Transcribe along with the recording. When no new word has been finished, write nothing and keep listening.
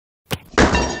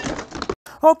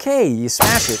Okay, you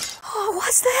smash it. Oh,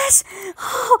 what's this?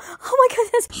 Oh my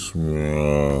goodness.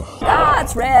 Ah,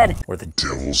 it's red. Or the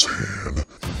devil's hand.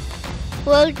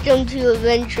 Welcome to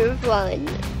Adventure Fun.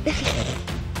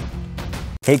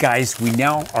 Hey guys, we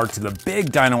now are to the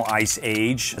big Dino Ice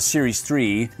Age, Series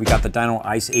 3. We got the Dino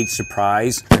Ice Age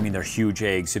Surprise. I mean, they're huge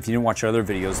eggs. If you didn't watch our other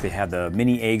videos, they had the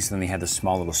mini eggs, then they had the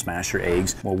small little smasher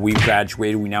eggs. Well, we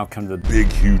graduated, we now come to the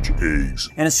big, huge eggs.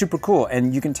 And it's super cool,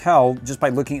 and you can tell just by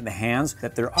looking at the hands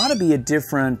that there ought to be a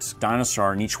different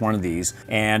dinosaur in each one of these.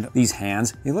 And these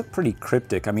hands, they look pretty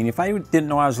cryptic. I mean, if I didn't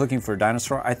know I was looking for a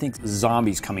dinosaur, I think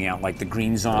zombies coming out, like the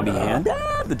green zombie hand,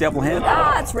 the devil hand.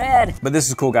 Ah, it's red. But this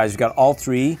is cool, guys. We've got all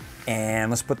three. And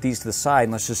let's put these to the side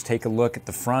and let's just take a look at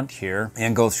the front here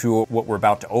and go through what we're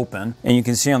about to open. And you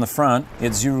can see on the front,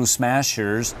 it's Zuru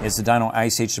Smashers. It's the Dino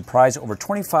Ice Age Surprise, over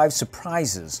 25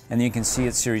 surprises. And then you can see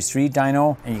it's Series 3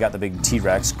 Dino, and you got the big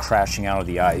T-Rex crashing out of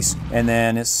the ice. And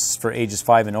then it's for ages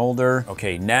 5 and older.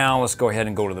 Okay, now let's go ahead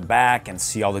and go to the back and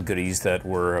see all the goodies that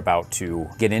we're about to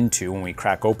get into when we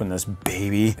crack open this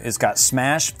baby. It's got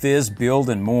Smash, Fizz, Build,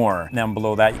 and more. Now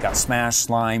below that, you got Smash,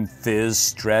 Slime, Fizz,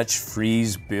 Stretch,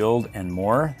 Freeze, Build, and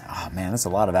more. Oh man, that's a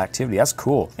lot of activity. That's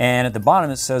cool. And at the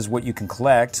bottom it says what you can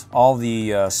collect. All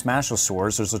the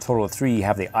Smash-O-Saurs. There's a total of 3. You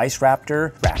have the Ice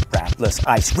Raptor, Rapless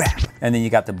Ice Wrap. And then you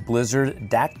got the Blizzard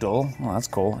Dactyl. Oh, that's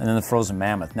cool. And then the Frozen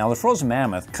Mammoth. Now the Frozen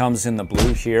Mammoth comes in the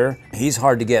blue here. He's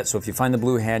hard to get, so if you find the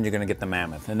blue hand, you're gonna get the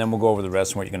Mammoth. And then we'll go over the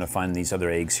rest of what you're gonna find in these other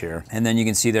eggs here. And then you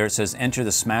can see there it says, enter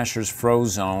the Smashers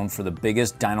Frozone for the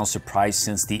biggest dino surprise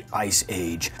since the Ice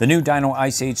Age. The new Dino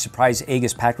Ice Age Surprise egg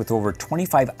is packed with over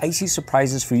 25 icy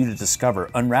surprises for you to discover.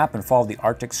 Unwrap and follow the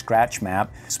Artic Scratch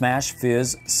Map, Smash,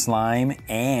 Fizz, Slime,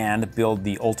 and build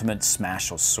the ultimate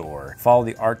Smash-O-Saur. Follow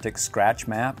the Artic Scratch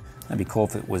Map. That'd be cool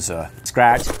if it was a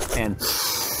scratch and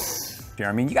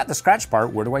I mean, you got the scratch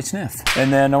part, where do I sniff?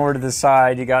 And then over to the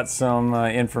side, you got some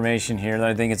information here that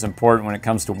I think is important when it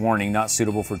comes to warning. Not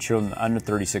suitable for children under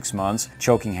 36 months.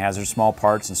 Choking hazard, small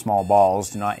parts and small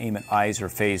balls. Do not aim at eyes or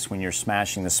face when you're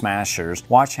smashing the smashers.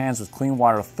 Wash hands with clean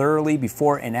water thoroughly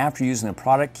before and after using the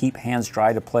product. Keep hands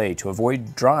dry to play. To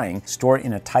avoid drying, store it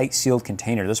in a tight sealed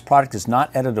container. This product is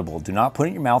not editable. Do not put it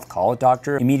in your mouth. Call a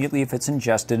doctor immediately if it's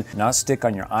ingested. Do not stick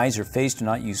on your eyes or face. Do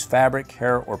not use fabric,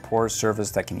 hair, or porous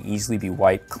surface that can easily be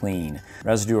wiped clean.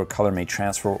 Residue or color may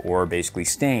transfer or basically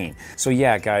stain. So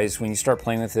yeah, guys, when you start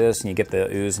playing with this and you get the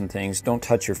ooze and things, don't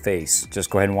touch your face. Just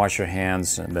go ahead and wash your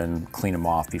hands and then clean them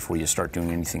off before you start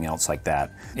doing anything else like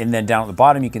that. And then down at the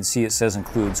bottom, you can see it says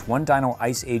includes 1 Dino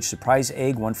Ice Age Surprise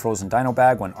Egg, 1 Frozen Dino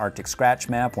Bag, 1 Artic Scratch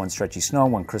Map, 1 Stretchy Snow,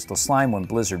 1 Crystal Slime, 1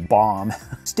 Blizzard Bomb,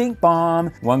 Stink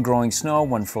Bomb, 1 Growing Snow,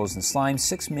 1 Frozen Slime,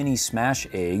 6 Mini Smash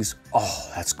Eggs.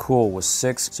 Oh, that's cool, with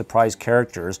 6 surprise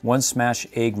characters, 1 Smash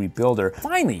Egg Rebuilder.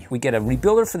 Finally, we get a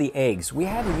rebuilder for the eggs. We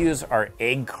had to use our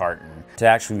egg carton to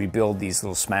actually rebuild these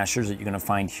little smashers that you're gonna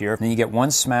find here. Then you get 1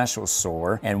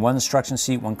 Smash-O-Saur and 1 instruction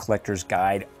sheet, 1 collector's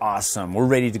guide. Awesome, we're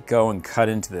ready to go and cut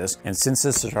into this. And since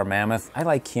this is our mammoth, I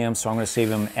like him, so I'm gonna save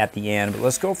him at the end. But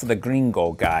let's go for the green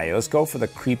gold guy. Let's go for the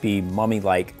creepy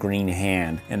mummy-like green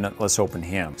hand, and let's open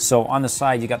him. So on the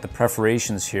side, you got the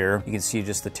perforations here. You can see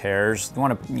just the tears. You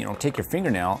wanna, take your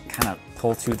fingernail, kind of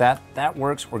pull through that. That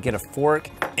works, or get a fork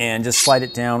and just slide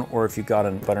it down, or if you've got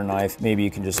a butter knife, maybe you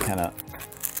can just kind of,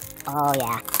 Oh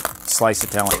yeah. slice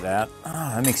it down like that. Oh,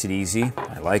 that makes it easy.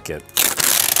 I like it.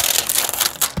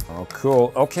 Oh,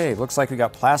 cool. Okay, looks like we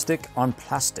got plastic on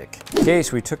plastic. Okay,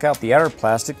 so we took out the outer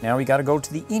plastic. Now we got to go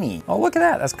to the innie. Oh, look at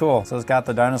that. That's cool. So it's got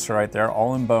the dinosaur right there,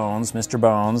 all in bones. Mr.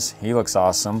 Bones. He looks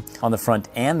awesome on the front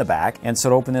and the back. And so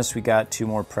to open this, we got 2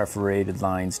 more perforated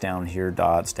lines down here,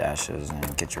 dots, dashes,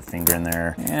 and get your finger in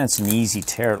there. And it's an easy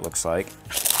tear, it looks like.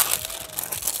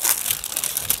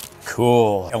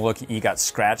 Cool. And look, you got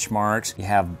scratch marks, you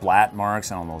have blat marks,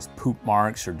 and almost poop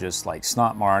marks, or just like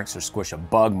snot marks, or squish a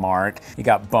bug mark. You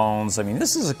got bones. I mean,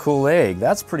 this is a cool egg.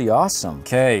 That's pretty awesome.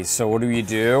 Okay, so what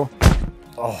do?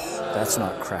 Oh, that's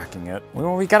not cracking it.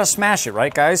 Well, we gotta smash it,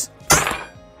 right, guys?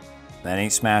 That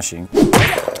ain't smashing.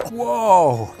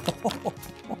 Whoa!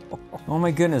 Oh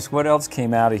my goodness, what else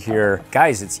came out of here?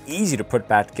 Guys, it's easy to put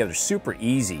back together, super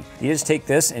easy. You just take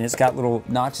this and it's got little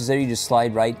notches there, you just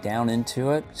slide right down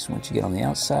into it. Just once you get on the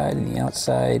outside and the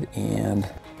outside, and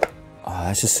oh,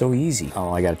 that's just so easy.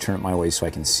 Oh, I gotta turn it my way so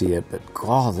I can see it, but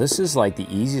oh, this is like the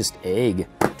easiest egg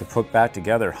to put back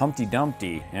together. Humpty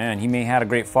Dumpty, and he may have had a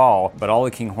great fall, but all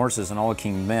the king horses and all the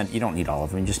king men, you don't need all of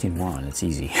them, you just need 1, it's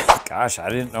easy. Gosh, I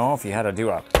didn't know if you had to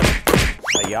do a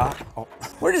yeah. Oh.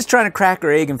 We're just trying to crack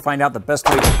our egg and find out the best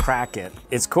way to crack it.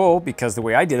 It's cool because the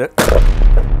way I did it,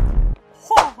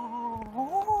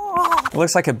 it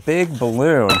looks like a big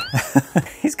balloon.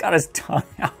 He's got his tongue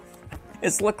out.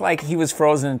 It's looked like he was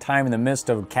frozen in time in the midst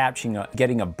of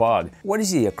getting a bug. What is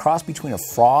he, a cross between a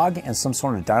frog and some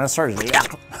sort of dinosaur? Yeah.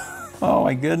 Oh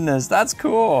my goodness, that's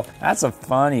cool. That's a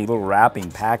funny little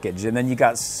wrapping package. And then you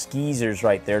got skeezers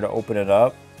right there to open it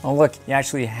up. Oh look, you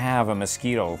actually have a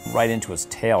mosquito right into his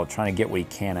tail trying to get what he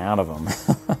can out of him.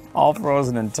 All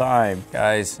frozen in time.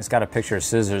 Guys, it's got a picture of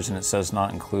scissors and it says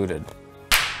not included.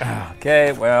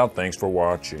 Okay, well, thanks for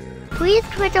watching. Please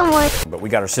click on one. But we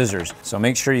got our scissors, so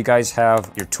make sure you guys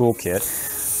have your toolkit.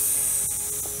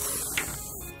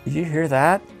 Did you hear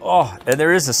that? Oh, and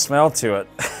there is a smell to it.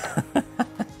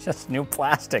 Just new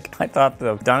plastic. I thought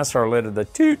the dinosaur lid of the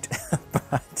toot,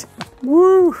 but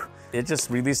woo! It just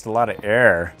released a lot of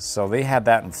air, so they had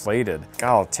that inflated.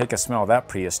 God, I'll take a smell of that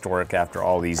prehistoric after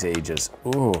all these ages.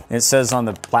 Ooh. It says on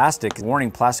the plastic,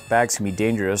 warning, plastic bags can be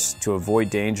dangerous. To avoid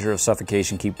danger of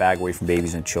suffocation, keep bag away from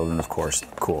babies and children, of course.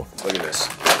 Cool. Look at this.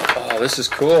 Oh, this is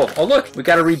cool. Oh, look, we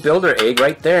got a rebuilder egg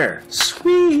right there.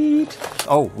 Sweet.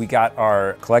 Oh, we got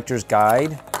our collector's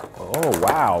guide. Oh,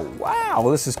 wow,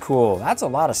 wow, this is cool. That's a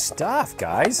lot of stuff,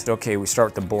 guys. Okay, we start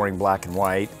with the boring black and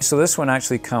white. So this one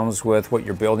actually comes with what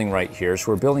you're building right here.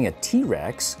 So we're building a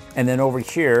T-Rex. And then over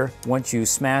here, once you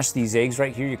smash these eggs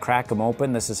right here, you crack them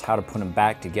open. This is how to put them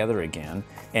back together again.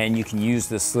 And you can use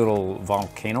this little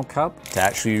volcano cup to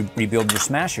actually rebuild your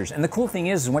smashers. And the cool thing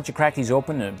is once you crack these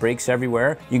open and it breaks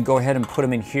everywhere, you can go ahead and put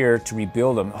them in here to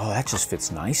rebuild them. Oh, that just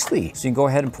fits nicely. So you can go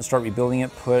ahead and start rebuilding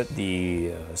it, put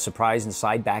the surprise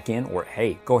inside back in, or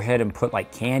hey, go ahead and put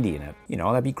like candy in it. You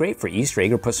know, that'd be great for Easter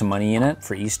egg, or put some money in it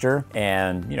for Easter.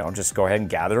 And you know, just go ahead and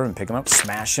gather them and pick them up,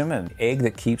 smash them, and egg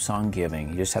that keeps on giving.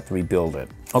 You just have to rebuild it.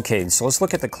 Okay, so let's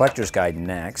look at the collector's guide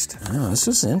next. Oh, this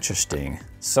is interesting.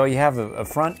 So you have a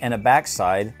front and a back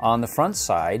side. On the front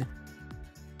side,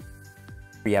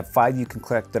 you have 5 you can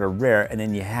collect that are rare, and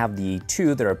then you have the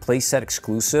 2 that are playset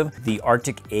exclusive, the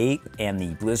Arctic Ape and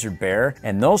the Blizzard Bear,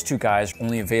 and those 2 guys are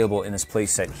only available in this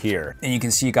playset here. And you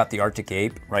can see you got the Arctic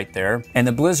Ape right there, and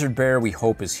the Blizzard Bear we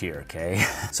hope is here, okay?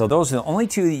 So those are the only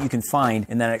 2 that you can find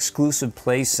in that exclusive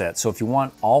playset. So if you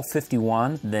want all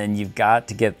 51, then you've got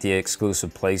to get the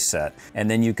exclusive playset.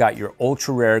 And then you've got your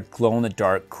ultra rare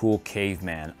glow-in-the-dark cool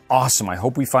caveman. Awesome, I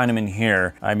hope we find them in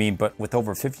here. I mean, but with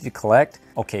over 50 to collect,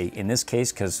 okay, in this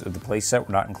case, because of the playset,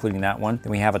 we're not including that one,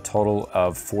 then we have a total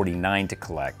of 49 to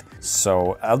collect.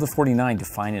 So of the 49, to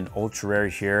find an ultra rare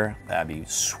here, that'd be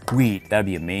sweet, that'd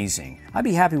be amazing. I'd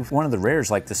be happy with one of the rares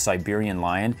like the Siberian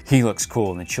Lion. He looks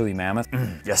cool, and the chili mammoth,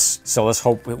 yes. So let's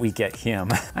hope that we get him.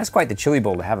 That's quite the chili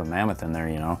bowl to have a mammoth in there,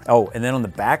 you know. Oh, and then on the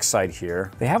back side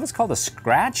here, they have what's called a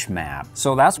scratch map.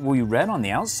 So that's what we read on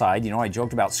the outside. You know, I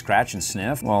joked about scratch and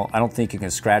sniff. Well, I don't think you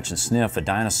can scratch and sniff a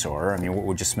dinosaur. I mean, what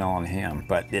would you smell on him?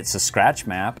 But it's a scratch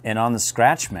map, and on the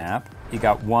scratch map, you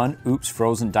got 1, oops,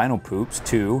 frozen dino poops,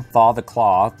 2, thaw the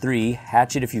claw, 3,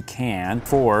 hatch it if you can,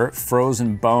 4,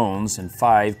 frozen bones, and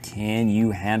 5, can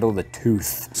you handle the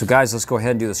tooth? So guys, let's go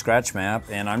ahead and do the scratch map,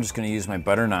 and I'm just gonna use my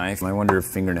butter knife. I wonder if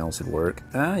fingernails would work.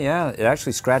 Yeah, it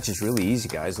actually scratches really easy,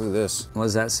 guys. Look at this. What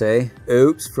does that say?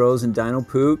 Oops, frozen dino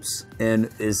poops, and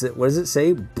what does it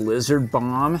say? Blizzard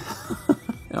bomb?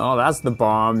 Oh, that's the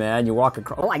bomb, man. You walk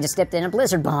across. Oh, I just stepped in a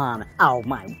blizzard bomb. Oh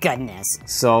my goodness.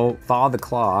 So, thaw the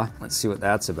claw. Let's see what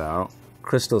that's about.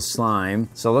 Crystal slime.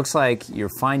 So it looks like you're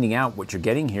finding out what you're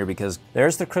getting here, because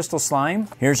there's the crystal slime.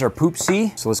 Here's our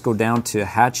poopsie. So let's go down to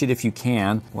hatch it if you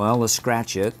can. Well, let's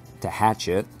scratch it to hatch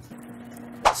it.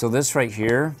 So this right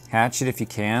here, hatch it if you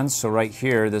can. So right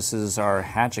here, this is our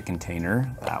hatchet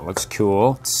container. That looks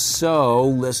cool. So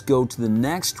let's go to the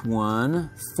next one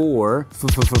for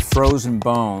frozen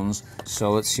bones.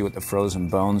 So let's see what the frozen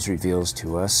bones reveals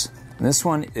to us. And this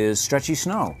one is Stretchy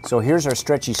Snow. So here's our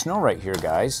Stretchy Snow right here,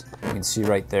 guys. You can see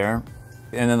right there.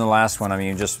 And then the last one, I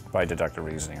mean, just by deductive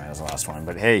reasoning, that's the last one.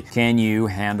 But hey, can you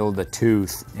handle the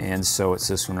tooth? And so it's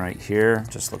this one right here.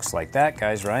 Just looks like that,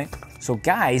 guys, right? So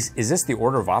guys, is this the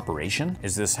order of operation?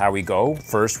 Is this how we go?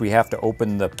 First, we have to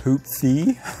open the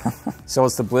poopsie. So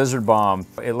it's the Blizzard Bomb.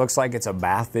 It looks like it's a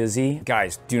bath fizzy.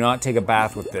 Guys, do not take a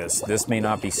bath with this. This may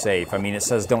not be safe. I mean, it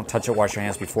says don't touch it, wash your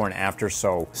hands before and after,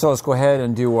 so let's go ahead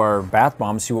and do our bath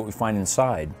bomb, see what we find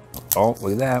inside. Oh,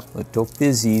 look at that, little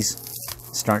fizzies.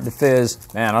 Starting to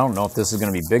fizz. Man, I don't know if this is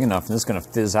gonna be big enough, and this is gonna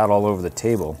fizz out all over the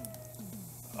table.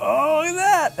 Oh, look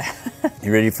at that!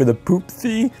 You ready for the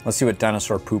poopsie? Let's see what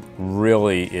dinosaur poop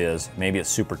really is. Maybe it's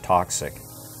super toxic.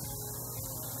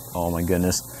 Oh my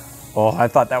goodness. Oh, I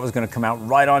thought that was gonna come out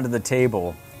right onto the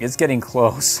table. It's getting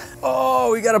close.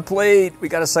 Oh, we got a plate. We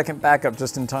got a second backup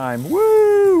just in time.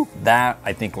 Woo! That,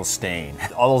 I think, will stain.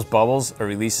 All those bubbles are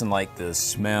releasing like the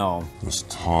smell. This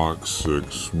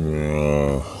toxic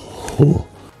smell.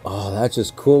 Oh, that's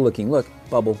just cool looking. Look,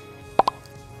 bubble.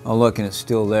 Oh look, and it's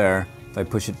still there. If I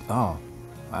push it, oh,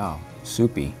 wow.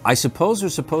 Soupy. I suppose we're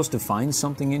supposed to find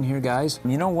something in here, guys.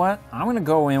 You know what? I'm gonna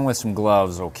go in with some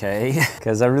gloves, okay?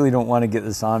 Because I really don't want to get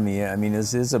this on me. I mean,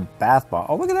 this is a bath bomb.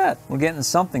 Oh, look at that. We're getting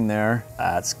something there.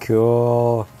 That's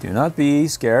cool. Do not be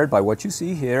scared by what you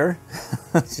see here.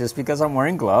 It's just because I'm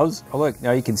wearing gloves. Oh, look,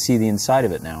 now you can see the inside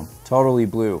of it now. Totally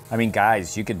blue. I mean,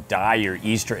 guys, you could dye your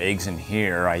Easter eggs in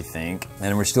here, I think.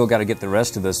 And we're still got to get the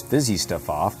rest of this fizzy stuff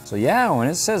off. So yeah, when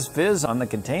it says fizz on the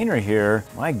container here,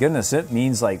 my goodness, it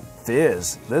means like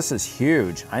fizz. This is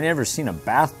huge. I never seen a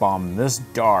bath bomb this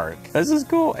dark. This is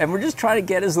cool. And we're just trying to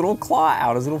get his little claw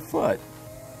out, his little foot.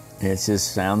 It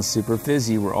just sounds super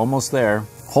fizzy. We're almost there.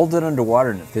 Hold it underwater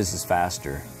and it fizzes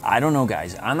faster. I don't know,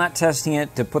 guys. I'm not testing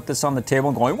it to put this on the table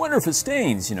and going, I wonder if it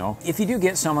stains, you know. If you do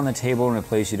get some on the table in a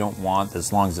place you don't want,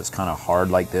 as long as it's kind of hard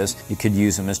like this, you could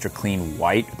use a Mr. Clean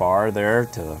white bar there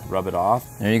to rub it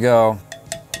off. There you go.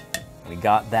 We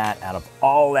got that out of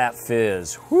all that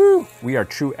fizz. Woo! We are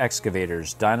true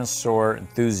excavators, dinosaur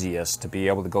enthusiasts to be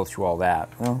able to go through all that.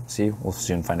 Well, see, we'll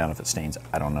soon find out if it stains.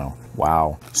 I don't know.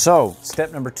 Wow. So,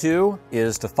 step number 2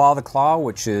 is to thaw the claw,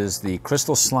 which is the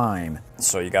crystal slime.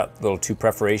 So you got little 2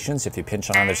 perforations. If you pinch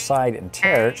on either side and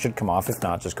tear, it should come off. If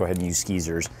not, just go ahead and use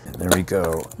skeezers. And there we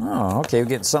go. Oh, okay, we're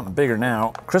getting something bigger now.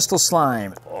 Crystal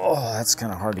slime. Oh, that's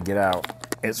kind of hard to get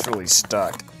out. It's really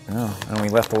stuck. Oh, and we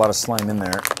left a lot of slime in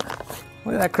there.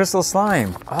 Look at that crystal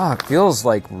slime. Ah, it feels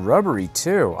like rubbery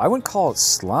too. I wouldn't call it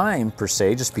slime per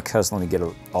se, just because, let me get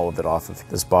all of it off of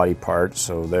this body part.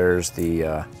 So there's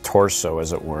the torso,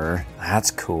 as it were.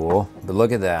 That's cool. But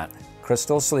look at that.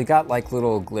 Crystal, so they got like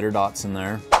little glitter dots in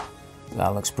there.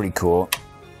 That looks pretty cool.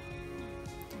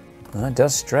 It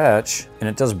does stretch, and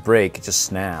it does break, it just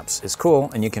snaps. It's cool,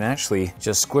 and you can actually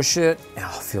just squish it.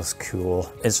 Oh, it feels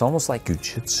cool. It's almost like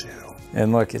jujitsu.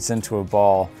 And look, it's into a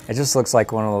ball. It just looks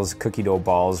like one of those cookie dough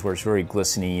balls where it's very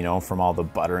glistening, you know, from all the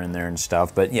butter in there and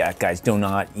stuff. But yeah, guys, do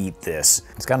not eat this.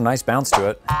 It's got a nice bounce to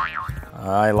it.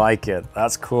 I like it.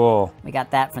 That's cool. We got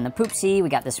that from the Poopsie. We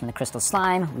got this from the Crystal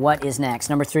Slime. What is next?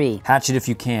 Number 3. Hatch it if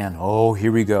you can. Oh,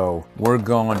 here we go. We're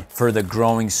going for the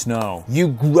growing snow. You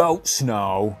grow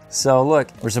snow. So look,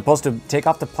 we're supposed to take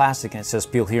off the plastic and it says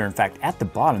peel here. In fact, at the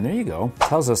bottom, there you go. It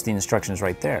tells us the instructions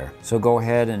right there. So go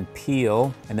ahead and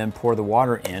peel and then pour the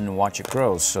water in and watch it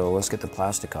grow. So let's get the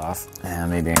plastic off.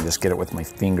 And maybe I can just get it with my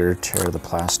finger, tear the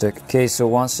plastic. Okay, so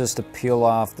it wants us to peel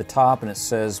off the top and it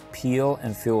says peel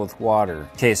and fill with water.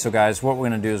 Okay, so guys, what we're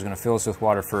gonna do is we're gonna fill this with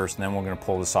water first and then we're gonna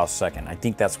pull this off second. I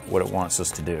think that's what it wants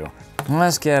us to do.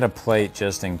 Let's get a plate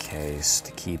just in case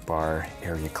to keep our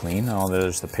area clean. Oh,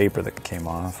 there's the paper that came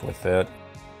off with it.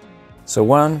 So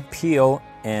 1, peel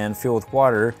and fill with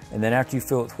water, and then after you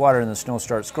fill it with water and the snow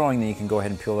starts growing, then you can go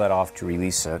ahead and peel that off to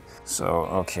release it. So,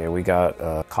 okay, we got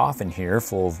a coffin here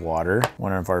full of water.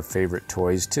 One of our favorite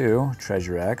toys too,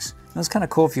 Treasure X. That's kind of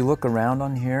cool if you look around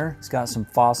on here. It's got some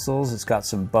fossils, it's got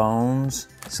some bones.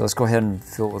 So let's go ahead and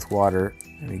fill it with water.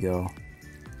 There we go.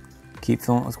 Keep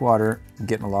filling it with water. I'm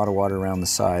getting a lot of water around the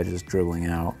side, just dribbling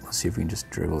out. Let's see if we can just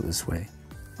dribble it this way.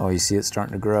 Oh, you see it's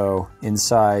starting to grow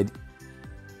inside.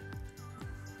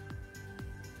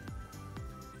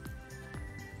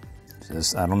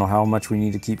 I don't know how much we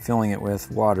need to keep filling it with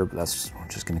water, but we're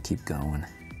just gonna keep going.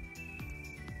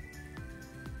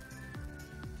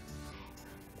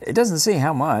 It doesn't say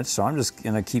how much, so I'm just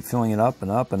gonna keep filling it up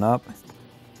and up and up.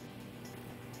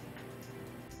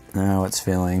 Now it's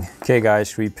filling. Okay guys,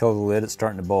 should we peel the lid? It's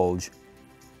starting to bulge.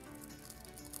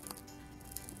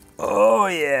 Oh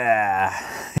yeah!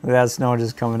 Look at that snow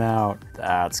just coming out.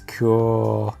 That's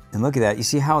cool. And look at that, you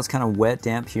see how it's kind of wet,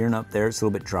 damp here and up there? It's a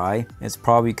little bit dry. It's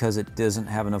probably because it doesn't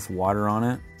have enough water on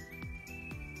it.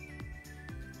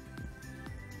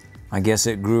 I guess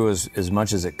it grew as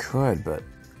much as it could, but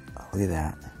oh, look at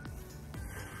that.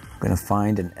 I'm gonna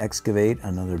find and excavate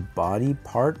another body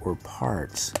part or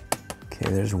parts. Okay,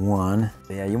 there's one.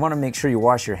 Yeah, you want to make sure you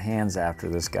wash your hands after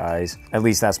this, guys. At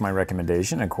least that's my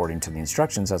recommendation. According to the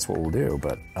instructions, that's what we'll do.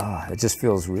 But it just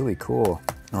feels really cool.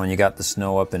 Oh, and you got the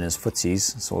snow up in his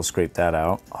footsies, so we'll scrape that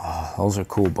out. Oh, those are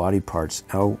cool body parts.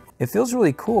 Oh, it feels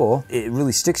really cool. It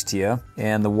really sticks to you.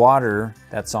 And the water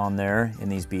that's on there in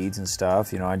these beads and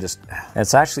stuff, you know,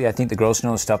 it's actually, I think, the grow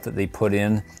snow stuff that they put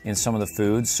in some of the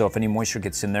foods. So if any moisture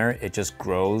gets in there, it just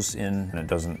grows in, and it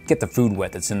doesn't get the food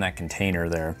wet that's in that container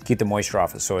there. Keep the moisture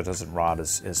off it so it doesn't rot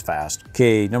as fast.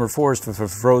 Okay, number 4 is for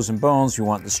frozen bones. You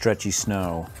want the stretchy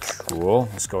snow. Cool,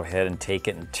 let's go ahead and take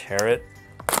it and tear it.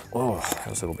 Oh, that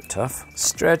was a little bit tough.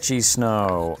 Stretchy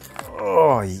snow.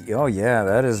 Oh yeah,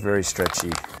 that is very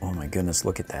stretchy. Oh my goodness,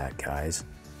 look at that, guys.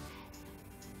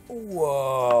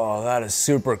 Whoa, that is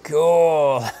super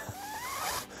cool.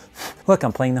 Look,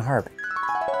 I'm playing the harp.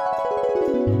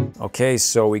 Okay,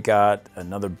 so we got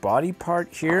another body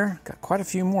part here. Got quite a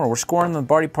few more. We're scoring the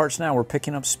body parts now. We're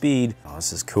picking up speed. Oh,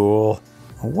 this is cool.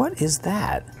 What is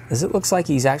that? It looks like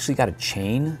he's actually got a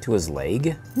chain to his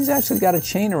leg. He's actually got a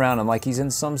chain around him like he's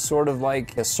in some sort of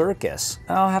like a circus.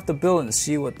 I'll have to build it and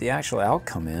see what the actual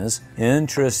outcome is.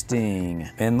 Interesting.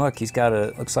 And look, he's got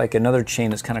looks like another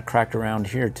chain that's kind of cracked around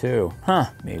here too. Huh,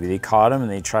 maybe they caught him and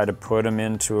they tried to put him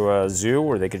into a zoo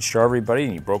where they could show everybody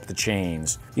and he broke the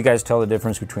chains. You guys tell the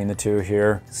difference between the two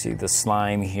here? See the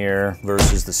slime here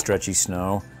versus the Stretchy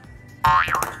Snow.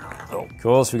 Oh,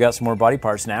 cool, so we got some more body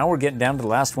parts. Now we're getting down to the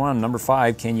last one, number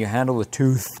 5, can you handle the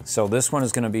tooth? So this one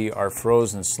is gonna be our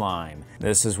frozen slime.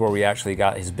 This is where we actually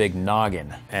got his big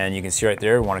noggin. And you can see right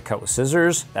there, we wanna cut with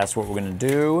scissors. That's what we're gonna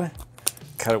do.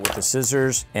 Cut it with the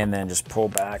scissors and then just pull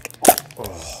back.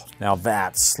 Oh, now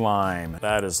that's slime.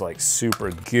 That is like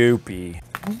super goopy.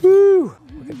 Woo,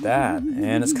 look at that.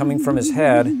 And it's coming from his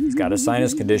head. He's got a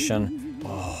sinus condition.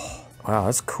 Oh. Wow,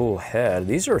 that's a cool head.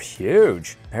 These are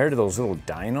huge compared to those little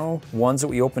dino ones that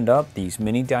we opened up, these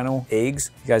mini dino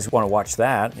eggs. You guys want to watch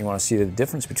that. You want to see the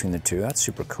difference between the two. That's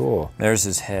super cool. There's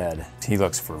his head. He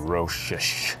looks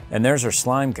ferocious. And there's our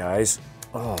slime, guys.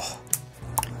 Oh,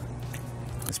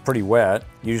 it's pretty wet.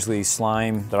 Usually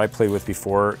slime that I played with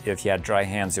before, if you had dry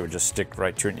hands, it would just stick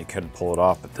right to it and you couldn't pull it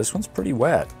off. But this one's pretty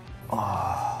wet.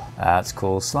 Oh, that's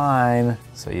cool slime.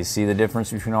 So you see the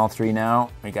difference between all three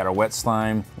now. We got our wet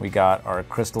slime, we got our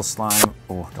crystal slime.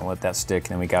 Oh, don't let that stick.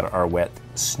 And then we got our wet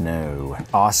snow.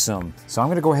 Awesome. So I'm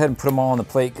gonna go ahead and put them all on the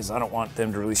plate because I don't want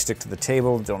them to really stick to the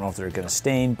table. Don't know if they're gonna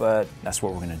stain, but that's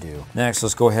what we're gonna do. Next,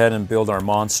 let's go ahead and build our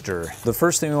monster. The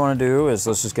first thing we wanna do is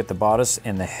let's just get the bodice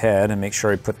and the head and make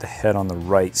sure I put the head on the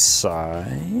right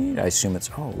side. I assume it's,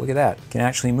 oh, look at that. You can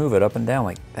actually move it up and down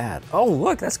like that. Oh,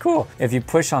 look, that's cool. If you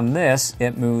push on this,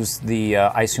 it moves the,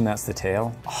 I assume that's the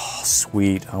tail. Oh,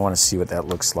 sweet. I wanna see what that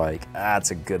looks like.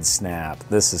 That's a good snap.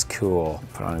 This is cool.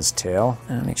 Put on his tail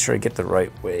and make sure I get the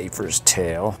right way for his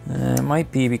tail. It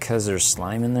might be because there's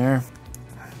slime in there.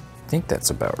 I think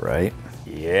that's about right.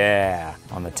 Yeah,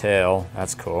 on the tail.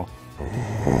 That's cool.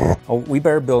 Oh, we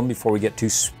better build him before we get too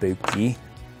spooky.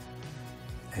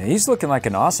 And he's looking like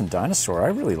an awesome dinosaur. I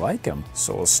really like him.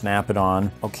 So we'll snap it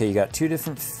on. Okay, you got 2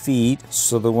 different feet.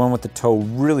 So the one with the toe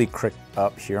really cricked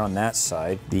up here on that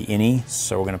side, the innie.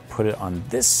 So we're gonna put it on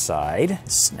this side,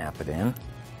 snap it in.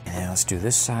 And let's do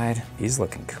this side. He's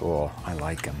looking cool. I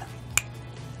like him.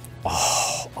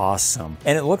 Oh, awesome.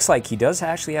 And it looks like he does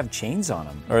actually have chains on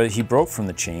him, or he broke from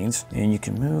the chains. And you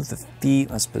can move the feet.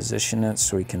 Let's position it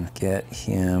so we can get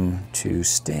him to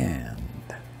stand.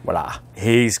 Voila.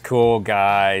 He's cool,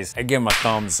 guys. I give him a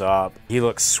thumbs up. He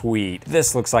looks sweet.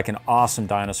 This looks like an awesome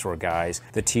dinosaur, guys.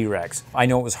 The T-Rex. I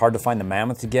know it was hard to find the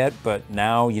mammoth to get, but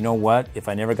now, you know what? If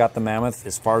I never got the mammoth,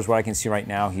 as far as what I can see right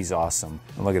now, he's awesome.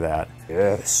 And look at that.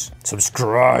 Yes.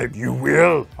 Subscribe, you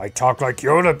will. I talk like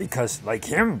Yoda because, like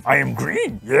him, I am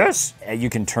green. Yes. And you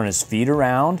can turn his feet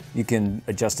around. You can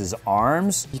adjust his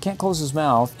arms. You can't close his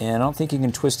mouth, and I don't think you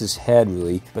can twist his head,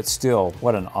 really. But still,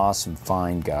 what an awesome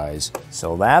find, guys.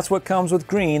 So that's what comes with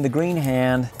green, the green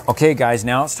hand. Okay, guys,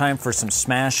 now it's time for some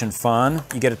smash and fun.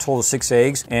 You get a total of 6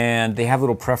 eggs, and they have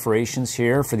little perforations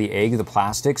here for the egg, the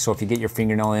plastic. So if you get your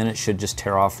fingernail in, it should just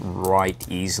tear off right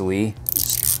easily.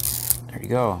 There you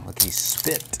go. Look, he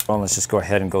spit. Well, let's just go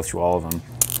ahead and go through all of them.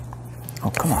 Oh,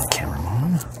 come on, camera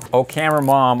mom. Oh, camera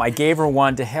mom, I gave her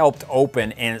one to help to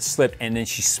open, and it slipped, and then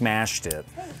she smashed it.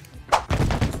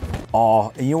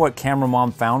 Oh, and you know what camera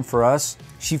mom found for us?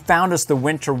 She found us the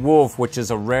winter wolf, which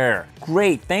is a rare.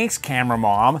 Great, thanks camera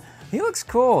mom. He looks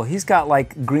cool. He's got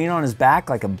like green on his back,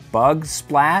 like a bug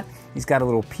splat. He's got a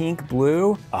little pink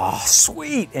blue. Oh,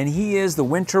 sweet. And he is the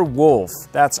winter wolf.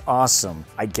 That's awesome.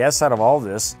 I guess out of all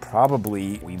this,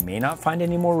 probably we may not find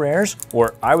any more rares,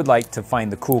 or I would like to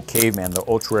find the cool caveman, the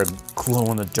ultra rare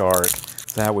glow in the dark.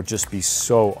 That would just be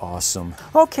so awesome.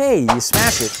 Okay, you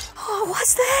smash it. Oh,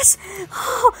 what's this?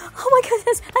 Oh my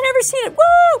goodness, I never seen it.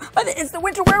 Woo! It's the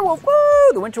winter werewolf.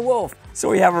 Woo! The winter wolf. So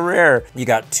we have a rare. You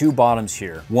got 2 bottoms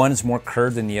here. One is more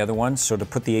curved than the other one. So to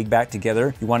put the egg back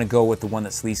together, you want to go with the one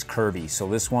that's least curvy. So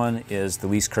this one is the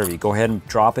least curvy. Go ahead and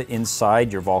drop it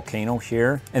inside your volcano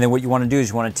here. And then what you want to do is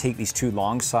you want to take these 2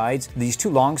 long sides. These 2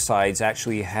 long sides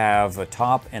actually have a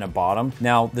top and a bottom.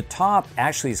 Now the top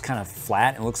actually is kind of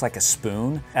flat and looks like a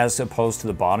spoon, as opposed to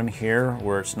the bottom here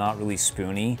where it's not really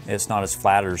spoony. It's not as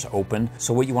flat or as open.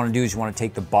 So what you want to do is you want to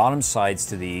take the bottom sides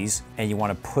to these and you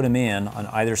want to put them in on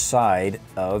either side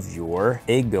of your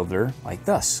egg builder like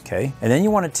this, okay? And then you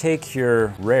want to take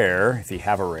your rare, if you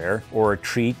have a rare, or a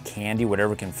treat, candy,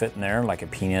 whatever can fit in there, like a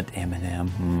peanut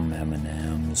M&M,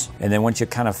 M&Ms. And then once you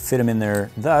kind of fit them in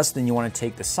there thus, then you want to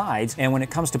take the sides. And when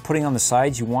it comes to putting on the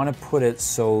sides, you want to put it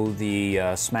so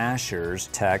the Smashers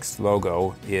text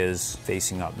logo is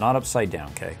facing up, not upside down,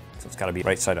 okay? So it's got to be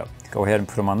right side up. Go ahead and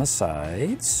put them on the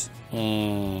sides.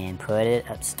 And put it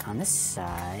up on the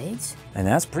sides. And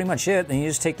that's pretty much it. Then you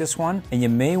just take this one and you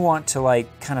may want to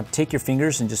like kind of take your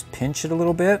fingers and just pinch it a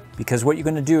little bit, because what you're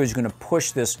gonna do is you're gonna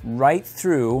push this right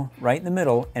through, right in the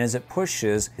middle, and as it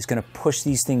pushes, it's gonna push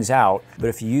these things out. But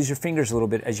if you use your fingers a little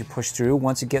bit as you push through,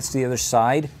 once it gets to the other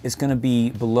side, it's gonna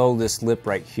be below this lip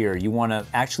right here. You wanna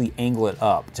actually angle it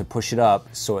up to push it up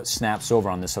so it snaps over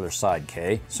on this other side,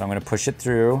 okay? So I'm gonna push it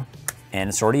through. And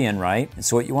it's already in, right? And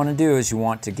so what you want to do is you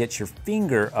want to get your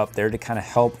finger up there to kind of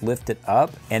help lift it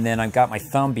up. And then I've got my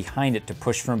thumb behind it to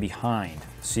push from behind.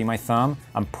 See my thumb?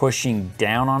 I'm pushing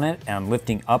down on it and I'm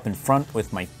lifting up in front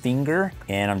with my finger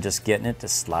and I'm just getting it to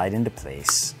slide into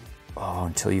place. Oh,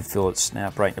 until you feel it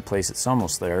snap right into place. It's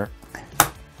almost there.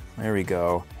 There we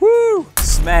go. Woo!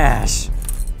 Smash!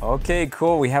 Okay,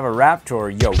 cool, we have a Raptor,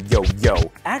 yo, yo,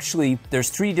 yo. Actually, there's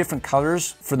 3 different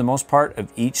colors for the most part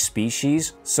of each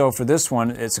species. So for this one,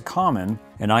 it's a common,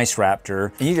 an ice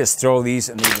raptor. And you just throw these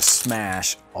and they just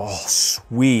smash. Oh,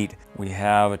 sweet. We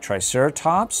have a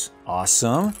Triceratops,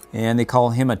 awesome. And they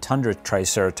call him a Tundra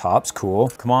Triceratops, cool.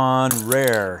 Come on,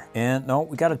 rare. And no,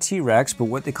 we got a T-Rex, but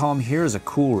what they call him here is a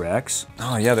Cool Rex.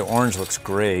 Oh yeah, the orange looks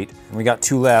great. And we got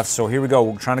 2 left, so here we go.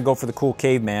 We're trying to go for the cool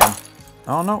caveman.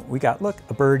 Oh no, we got, look,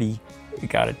 a birdie. We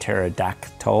got a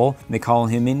pterodactyl. They call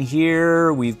him in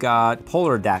here. We've got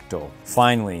Pterodactyl.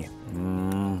 Finally,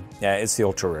 yeah, it's the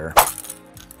ultra rare.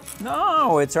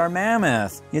 No, it's our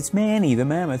mammoth. It's Manny, the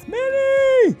mammoth. Manny!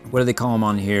 What do they call him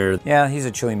on here? Yeah, he's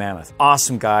a chili mammoth.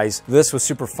 Awesome, guys. This was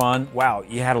super fun. Wow,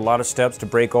 you had a lot of steps to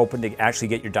break open to actually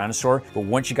get your dinosaur. But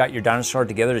once you got your dinosaur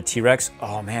together to T-Rex,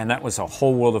 oh man, that was a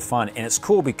whole world of fun. And it's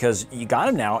cool because you got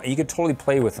him now and you can totally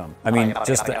play with them. I mean,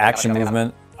 just the action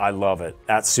movement. I love it.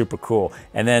 That's super cool.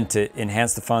 And then to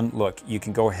enhance the fun, look, you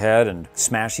can go ahead and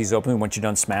smash these open once you're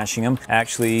done smashing them.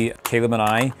 Actually, Caleb and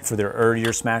I, for their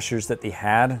earlier smashers that they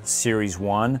had, Series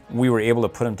 1, we were able to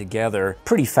put them together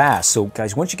pretty fast. So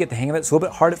guys, once you get the hang of it, it's a little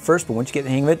bit hard at first, but once you get the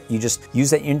hang of it, you just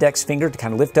use that index finger to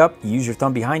kind of lift up, you use your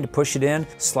thumb behind to push it in,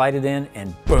 slide it in,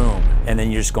 and boom. And then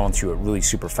you're just going through it really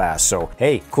super fast. So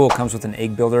hey, cool, comes with an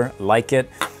egg builder, like it.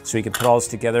 So you can put all this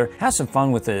together, have some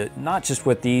fun with it, not just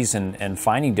with these and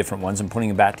finding different ones and putting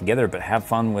them back together, but have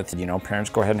fun with, you know, parents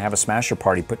go ahead and have a smasher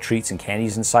party, put treats and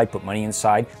candies inside, put money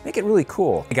inside, make it really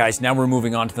cool. Hey guys, now we're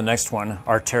moving on to the next one,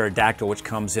 our pterodactyl, which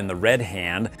comes in the red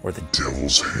hand, or the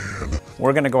devil's hand.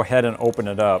 We're gonna go ahead and open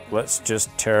it up. Let's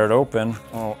just tear it open.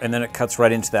 Oh, and then it cuts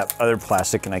right into that other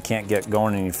plastic and I can't get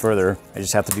going any further. I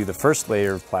just have to do the first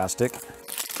layer of plastic.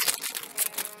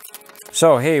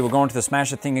 So hey, we're going to the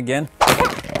smasher thing again.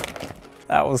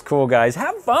 That was cool, guys.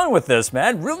 Have fun with this,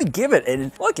 man. Really give it.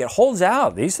 And look, it holds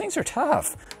out. These things are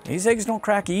tough. These eggs don't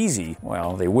crack easy.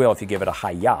 Well, they will if you give it a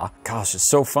hi-ya. Gosh, it's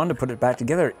so fun to put it back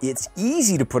together. It's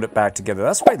easy to put it back together.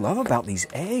 That's what I love about these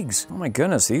eggs. Oh my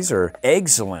goodness, these are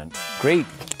excellent. Great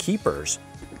keepers.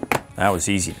 That was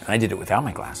easy. I did it without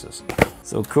my glasses.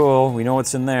 So cool, we know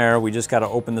what's in there. We just gotta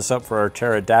open this up for our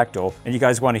pterodactyl. And you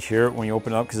guys wanna hear it when you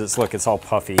open it up? Because it's, look, it's all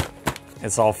puffy.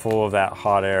 It's all full of that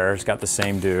hot air. It's got the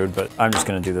same dude, but I'm just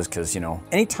gonna do this because, you know,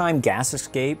 anytime gas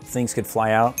escape, things could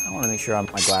fly out. I wanna make sure I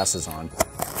have my glasses on.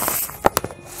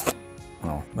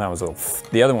 Oh, that was a little,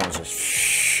 the other one was just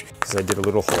shh, because I did a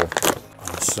little hole.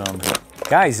 Awesome.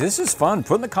 Guys, this is fun.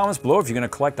 Put in the comments below if you're gonna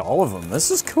collect all of them. This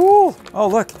is cool. Oh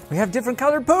look, we have different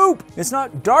colored poop. It's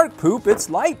not dark poop, it's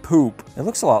light poop. It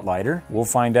looks a lot lighter. We'll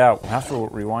find out. We'll have to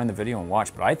rewind the video and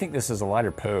watch, but I think this is a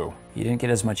lighter poo. You didn't get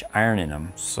as much iron in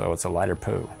them, so it's a lighter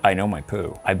poo. I know my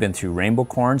poo. I've been through rainbow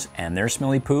corns and their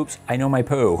smelly poops. I know my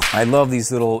poo. I love these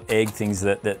little egg things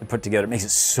that put together. It makes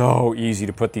it so easy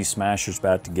to put these smashers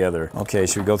back together. Okay,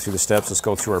 should we go through the steps? Let's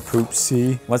go through our poop.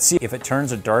 See? Let's see if it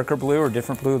turns a darker blue or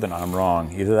different blue, then I'm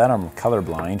wrong. Either that or I'm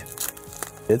colorblind.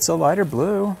 It's a lighter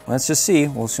blue. Let's just see.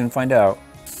 We'll soon find out.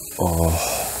 Oh,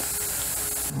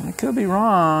 I could be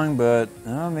wrong, but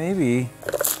maybe.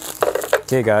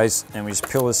 Okay guys, and we just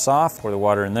peel this off, pour the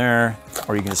water in there,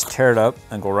 or you can just tear it up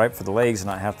and go right for the legs and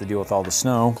not have to deal with all the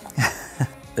snow.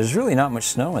 There's really not much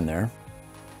snow in there.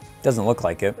 Doesn't look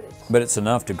like it, but it's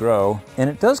enough to grow. And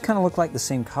it does kind of look like the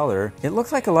same color. It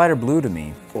looks like a lighter blue to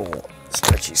me. Oh,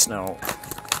 stretchy snow.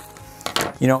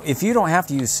 You know, if you don't have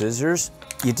to use scissors,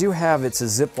 you do have, it's a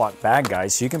Ziploc bag,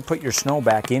 guys, so you can put your snow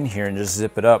back in here and just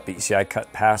zip it up. But you see, I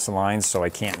cut past the lines, so I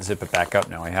can't zip it back up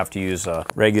now. I have to use a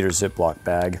regular Ziploc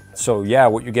bag. So yeah,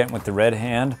 what you're getting with the red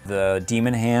hand, the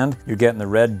demon hand, you're getting the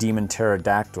red demon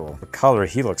pterodactyl. The color,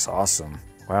 he looks awesome.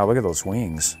 Wow, look at those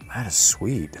wings. That is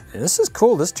sweet. This is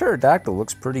cool. This pterodactyl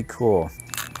looks pretty cool.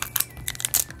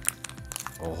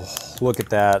 Oh, look at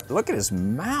that. Look at his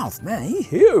mouth. Man, he's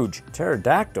huge.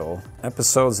 Pterodactyl.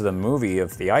 Episodes of the movie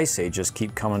of the Ice Age just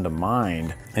keep coming to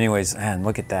mind. Anyways, man,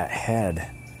 look at that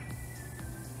head.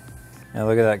 Yeah,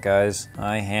 look at that, guys.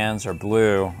 My hands are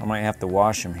blue. I might have to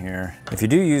wash them here. If you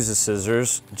do use the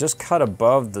scissors, just cut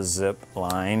above the zip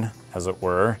line, as it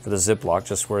were, for the Ziploc,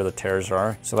 just where the tears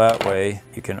are. So that way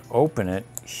you can open it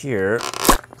here,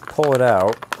 pull it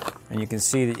out, and you can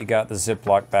see that you got the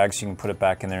Ziploc bag, so you can put it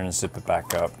back in there and zip it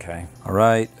back up, okay? All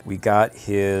right, we got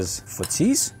his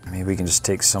footsies. Maybe we can just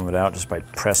take some of it out just by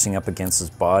pressing up against his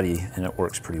body, and it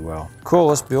works pretty well. Cool,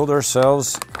 let's build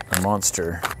ourselves a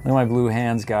monster. Look at my blue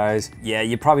hands, guys. Yeah,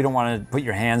 you probably don't want to put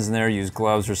your hands in there, use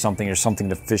gloves or something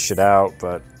to fish it out,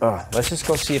 but let's just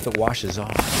go see if it washes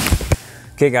off.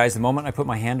 Okay guys, the moment I put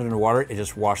my hand under water, it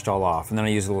just washed all off. And then I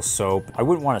use a little soap. I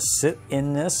wouldn't want to sit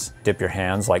in this, dip your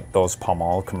hands like those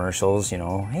Palmolive commercials, you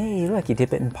know. Hey, look, you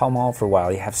dip it in Palmolive for a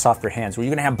while, you have softer hands. Well,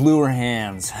 you're gonna have bluer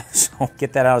hands. So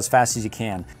get that out as fast as you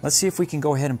can. Let's see if we can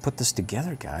go ahead and put this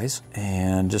together, guys.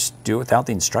 And just do it without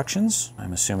the instructions.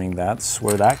 I'm assuming that's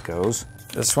where that goes.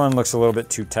 This one looks a little bit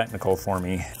too technical for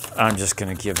me. I'm just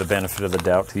gonna give the benefit of the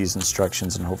doubt to these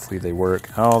instructions and hopefully they work.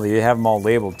 Oh, they have them all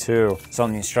labeled too. So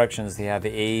on the instructions, they have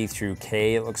A through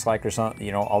K, it looks like, or something,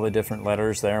 you know, all the different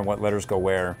letters there and what letters go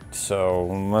where. So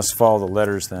let's follow the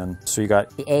letters then. So you got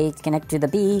the A connected to the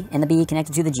B and the B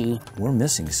connected to the G. We're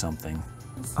missing something.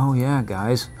 Oh yeah,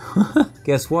 guys.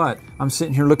 Guess what? I'm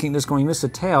sitting here looking at this going, miss a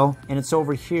tail, and it's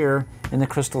over here in the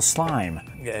crystal slime.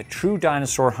 Yeah, true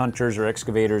dinosaur hunters or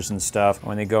excavators and stuff,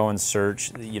 when they go and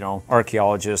search, you know,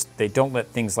 archaeologists, they don't let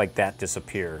things like that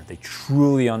disappear. They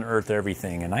truly unearth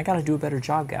everything, and I gotta do a better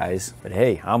job, guys. But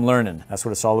hey, I'm learning. That's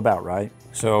what it's all about, right?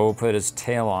 So we'll put his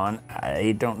tail on.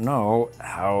 I don't know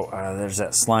how, there's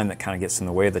that slime that kind of gets in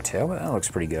the way of the tail, but that looks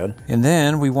pretty good. And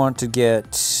then we want to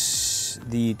get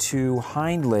the two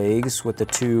hind legs with the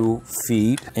 2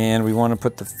 feet, and we want to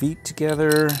put the feet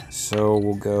together, so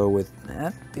we'll go with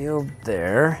that build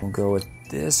there. We'll go with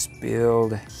this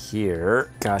build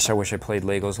here. Gosh, I wish I played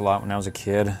Legos a lot when I was a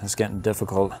kid. It's getting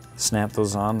difficult. Snap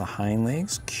those on, the hind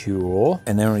legs, cool.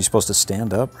 And then are you supposed to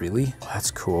stand up, really? Oh,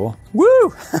 that's cool.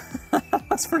 Woo!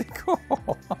 That's pretty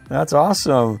cool. That's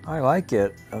awesome. I like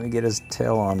it. Let me get his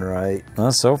tail on right.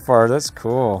 Well, so far, that's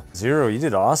cool. Zuru, you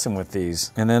did awesome with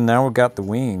these. And then now we've got the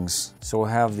wings. So we'll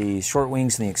have the short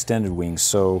wings and the extended wings.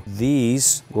 So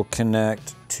these will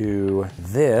connect to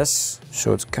this.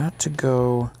 So it's got to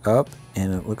go up,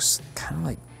 and it looks kind of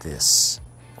like this.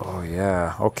 Oh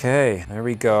yeah, okay, there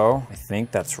we go. I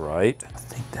think that's right. I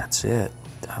think that's it.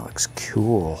 That looks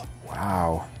cool.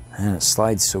 Wow. And it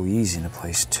slides so easy into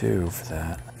place too for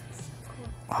that.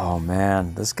 Oh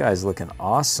man, this guy's looking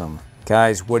awesome.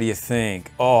 Guys, what do you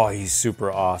think? Oh, he's super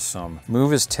awesome.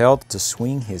 Move his tail to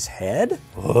swing his head?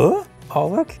 Huh? Oh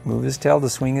look, move his tail to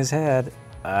swing his head.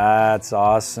 That's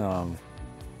awesome.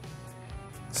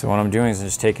 So what I'm doing is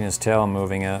just taking his tail and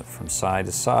moving it from side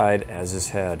to side as his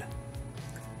head.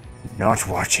 Not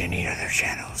watch any other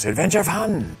channels. Adventure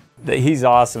Fun! He's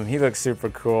awesome. He looks super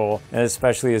cool. And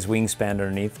especially his wingspan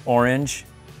underneath. Orange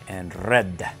and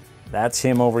red. That's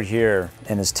him over here.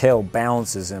 And his tail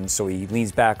balances him, so he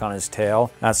leans back on his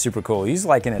tail. That's super cool. He's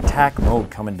like in attack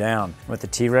mode coming down with the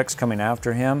T-Rex coming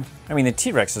after him. I mean, the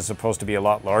T-Rex is supposed to be a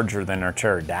lot larger than our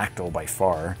pterodactyl by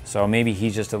far. So maybe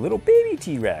he's just a little baby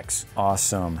T-Rex.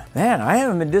 Awesome. Man, I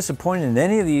haven't been disappointed in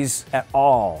any of these at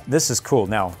all. This is cool.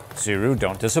 Now, Zuru,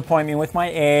 don't disappoint me with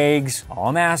my eggs. All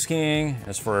I'm asking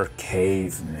is for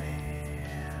caveman.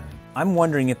 I'm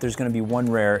wondering if there's gonna be one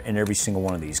rare in every single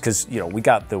one of these, because, you know, we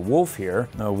got the wolf here,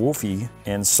 the wolfie,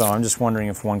 and so I'm just wondering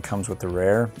if one comes with the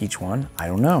rare, each one. I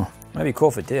don't know. Might be cool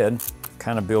if it did.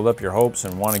 Kind of build up your hopes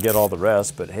and want to get all the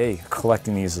rest, but hey,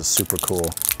 collecting these is super cool.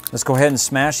 Let's go ahead and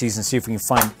smash these and see if we can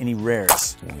find any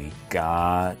rares. We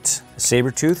got a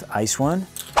saber-tooth, ice one.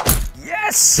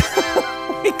 Yes!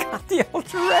 We got the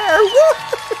ultra rare.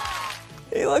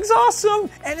 Woo! He looks awesome,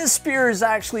 and his spear is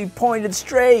actually pointed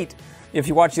straight. If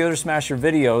you watch the other Smasher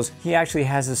videos, he actually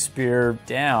has his spear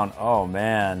down. Oh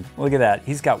man, look at that.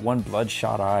 He's got one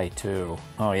bloodshot eye too.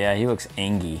 Oh yeah, he looks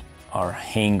angry. are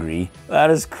hangry. That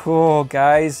is cool,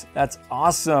 guys. That's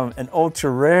awesome. An ultra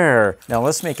rare. Now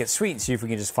let's make it sweet and see if we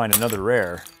can just find another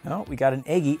rare. Oh, we got an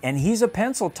Eggy, and he's a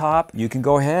pencil top. You can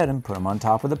go ahead and put him on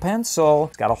top of the pencil.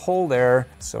 It's got a hole there.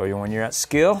 So when you're at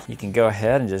skill, you can go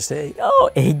ahead and just say, oh,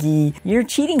 Eggy, you're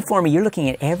cheating for me. You're looking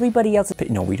at everybody else's.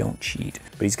 No, we don't cheat.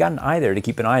 But he's got an eye there to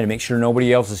keep an eye to make sure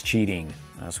nobody else is cheating.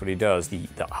 That's what he does, the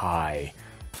eye.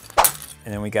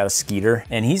 And then we got a Skeeter,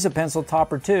 and he's a pencil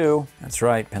topper too. That's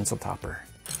right, pencil topper.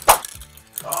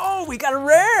 Oh, we got a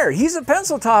rare. He's a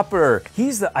pencil topper.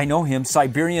 He's the, I know him,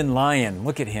 Siberian Lion.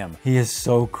 Look at him. He is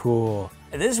so cool.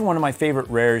 This is one of my favorite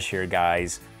rares here,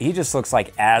 guys. He just looks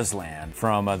like Aslan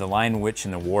from The Lion, Witch,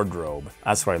 and the Wardrobe.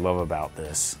 That's what I love about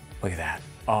this. Look at that.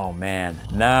 Oh man,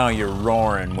 now you're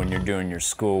roaring when you're doing your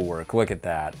schoolwork. Look at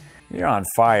that. You're on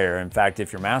fire. In fact,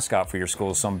 if your mascot for your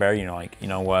school is some bear, you're like, you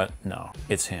know what? No,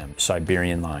 it's him,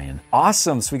 Siberian Lion.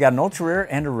 Awesome, so we got an ultra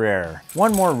rare and a rare.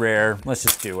 One more rare, let's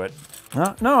just do it.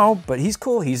 No, but he's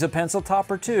cool. He's a pencil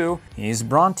topper too. He's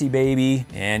Bronte, baby.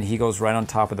 And he goes right on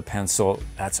top of the pencil.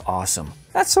 That's awesome.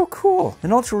 That's so cool.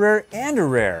 An ultra rare and a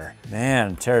rare.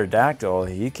 Man, Pterodactyl,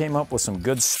 he came up with some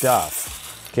good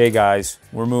stuff. Okay, guys,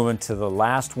 we're moving to the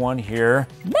last one here.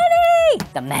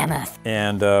 The mammoth.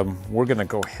 And we're gonna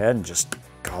go ahead and just,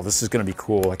 oh, this is gonna be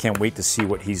cool. I can't wait to see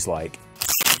what he's like.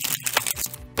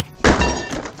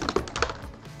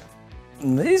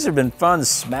 These have been fun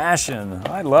smashing.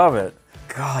 I love it.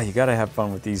 God, you gotta have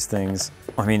fun with these things.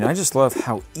 I mean, I just love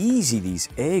how easy these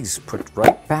eggs put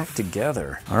right back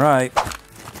together. All right,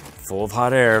 full of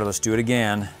hot air. Let's do it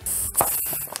again.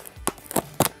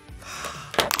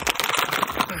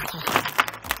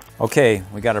 Okay,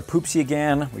 we got our poopsie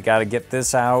again. We gotta get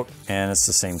this out, and it's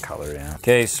the same color, yeah.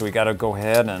 Okay, so we gotta go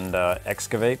ahead and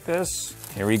excavate this.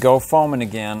 Here we go, foaming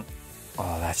again.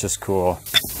 Oh, that's just cool.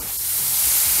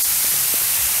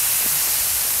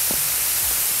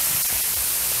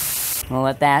 We'll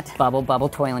let that bubble, bubble,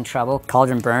 toil and trouble,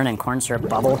 cauldron burn, and corn syrup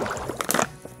bubble.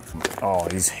 Oh,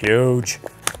 he's huge.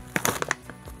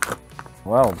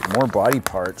 Well, more body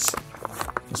parts.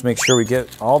 Let's make sure we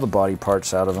get all the body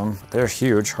parts out of them. They're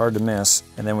huge, hard to miss.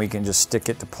 And then we can just stick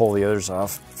it to pull the others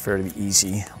off. Fairly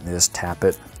easy. Just tap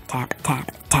it. Tap,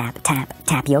 tap, tap, tap,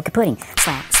 tapioca pudding.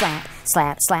 Slap, slap,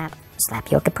 slap, slap,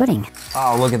 slapioca pudding.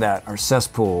 Oh, look at that, our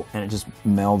cesspool. And it just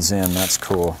melds in, that's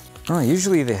cool. Oh,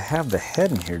 usually they have the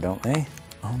head in here, don't they?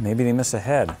 Oh, maybe they miss a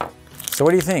head. So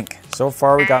what do you think? So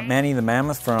far we got Manny the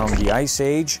Mammoth from the Ice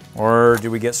Age, or do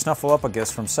we get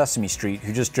Snuffleupagus from Sesame Street,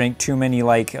 who just drank too many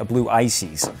blue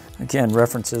ices? Again,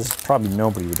 references probably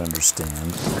nobody would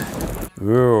understand.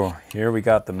 Ooh, here we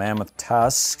got the mammoth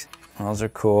tusks. Those are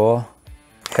cool.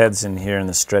 Head's in here in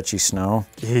the Stretchy Snow.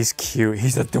 He's cute,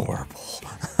 he's adorable.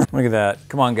 Look at that,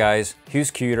 come on guys, who's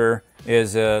cuter?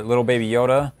 Is little baby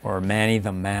Yoda or Manny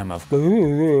the Mammoth?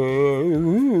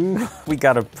 We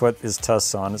gotta put his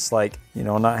tusks on. It's like, you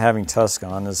know, not having tusks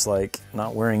on is like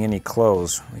not wearing any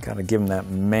clothes. We gotta give him that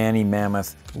Manny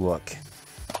Mammoth look.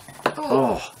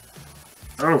 Oh,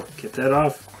 get that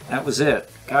off. That was it.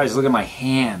 Guys, look at my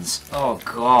hands. Oh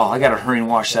God, I gotta hurry and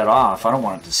wash that off. I don't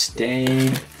want it to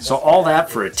stain. So all that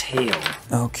for a tail.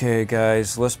 Okay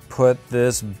guys, let's put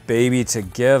this baby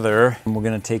together. We're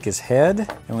gonna take his head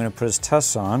and we're gonna put his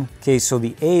tusks on. Okay, so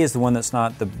the A is the one that's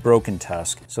not the broken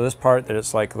tusk. So this part that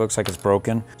it's like, looks like it's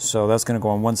broken. So that's gonna go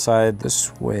on one side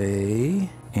this way.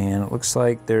 And it looks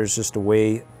like there's just a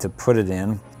way to put it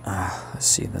in. Let's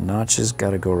see, the notches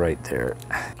gotta go right there.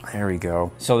 There we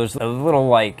go. So there's a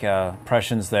little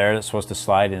impressions there that's supposed to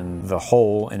slide in the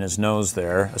hole in his nose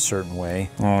there a certain way.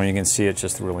 Oh, you can see it's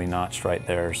just really notched right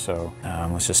there. So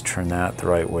let's just turn that the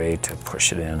right way to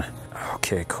push it in.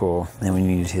 Okay, cool. Then we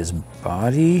need his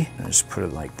body. Just put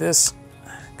it like this.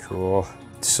 Cool.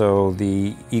 So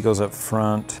the E goes up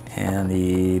front and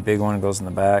the big one goes in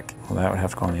the back. Well, that would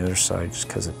have to go on the other side just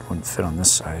because it wouldn't fit on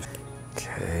this side.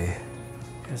 Okay.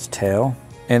 His tail,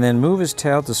 and then move his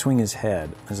tail to swing his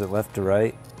head. Is it left to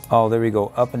right? Oh, there we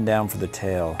go, up and down for the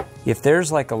tail. If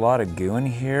there's like a lot of goo in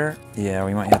here, yeah,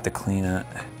 we might have to clean it.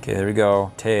 Okay, there we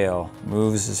go. Tail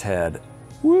moves his head.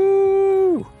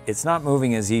 Woo! It's not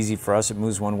moving as easy for us. It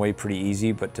moves one way pretty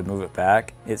easy, but to move it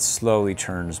back, it slowly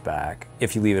turns back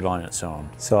if you leave it on its own.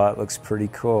 So that looks pretty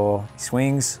cool. He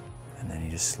swings, and then he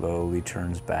just slowly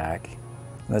turns back.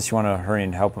 Unless you want to hurry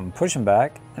and help him push him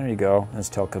back. There you go, his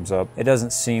tail comes up. It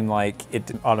doesn't seem like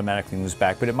it automatically moves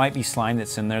back, but it might be slime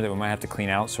that's in there that we might have to clean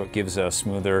out so it gives a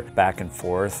smoother back and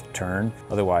forth turn.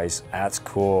 Otherwise, that's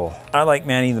cool. I like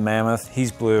Manny the Mammoth, he's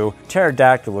blue.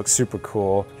 Pterodactyl looks super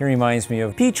cool. He reminds me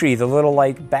of Petrie, the little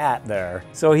like bat there.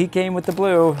 So he came with the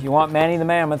blue. You want Manny the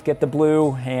Mammoth, get the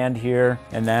blue hand here.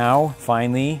 And now,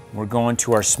 finally, we're going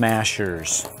to our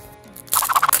Smashers.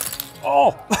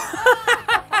 Oh!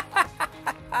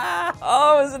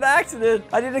 Oh, it was an accident.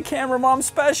 I did a camera mom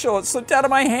special. It slipped out of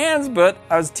my hands, but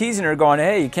I was teasing her going,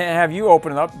 hey, you can't have you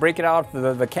open it up, break it out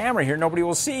for the camera here, nobody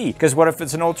will see. Because what if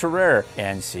it's an ultra rare?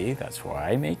 And see, that's why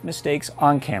I make mistakes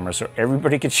on camera so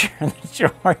everybody can share the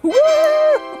joy.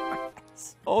 Woo!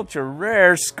 Ultra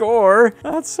rare score.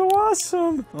 That's so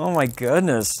awesome. Oh my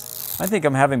goodness. I think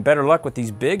I'm having better luck with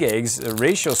these big eggs,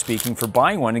 ratio speaking, for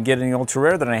buying one and getting an ultra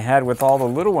rare than I had with all the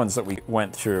little ones that we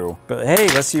went through. But hey,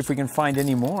 let's see if we can find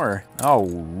any more. Oh,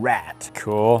 rat.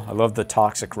 Cool. I love the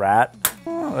toxic rat.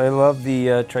 Oh, I love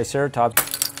the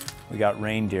triceratops. We got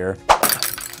reindeer.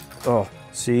 Oh,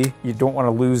 see? You don't want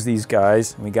to lose these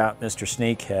guys. We got Mr.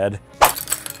 Snakehead.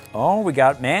 Oh, we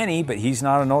got Manny, but he's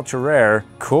not an ultra rare.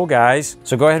 Cool, guys.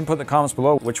 So go ahead and put in the comments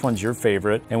below which one's your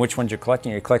favorite and which ones you're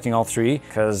collecting. Are you collecting all three?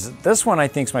 Because this one I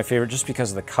think is my favorite just because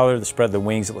of the color, the spread of the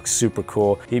wings. It looks super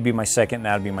cool. He'd be my second, and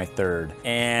that'd be my third.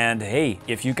 And hey,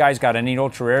 if you guys got any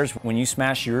ultra rares, when you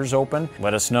smash yours open,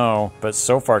 let us know. But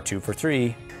so far, 2 for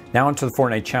 3. Now into the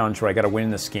Fortnite challenge where I got to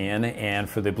win the skin, and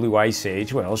for the blue Ice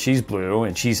Age, well, she's blue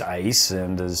and she's ice,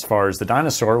 and as far as the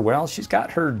dinosaur, well, she's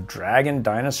got her dragon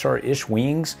dinosaur-ish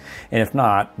wings, and if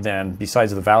not, then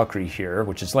besides the Valkyrie here,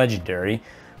 which is legendary,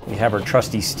 we have our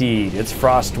trusty steed. It's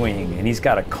Frostwing, and he's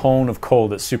got a cone of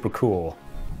cold that's super cool.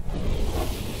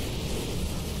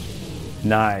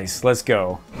 Nice, let's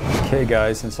go. Okay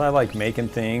guys, since I like making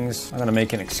things, I'm gonna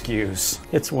make an excuse.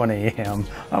 It's 1 a.m.,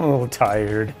 I'm a little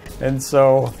tired. And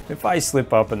so, if I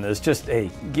slip up in this, just, hey,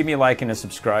 give me a like and a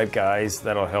subscribe, guys.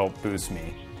 That'll help boost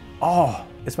me. Oh,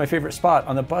 it's my favorite spot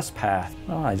on the bus path.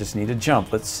 Oh, I just need to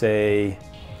jump. Let's say...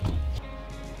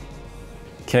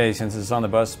 Okay, since it's on the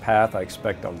bus path, I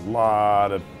expect a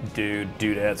lot of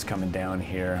dudettes coming down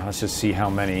here. Let's just see how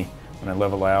many when I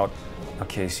level out.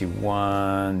 Okay, see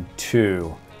 1,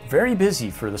 2. Very busy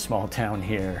for the small town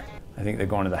here. I think they're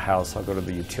going to the house. I'll go to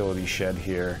the utility shed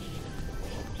here.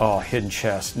 Oh, hidden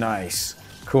chest, nice.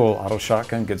 Cool, auto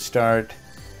shotgun, good start.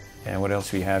 And what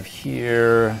else we have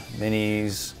here?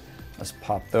 Minis, let's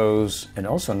pop those. And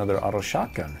also another auto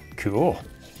shotgun, cool.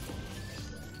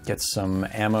 Get some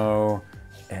ammo,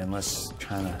 and let's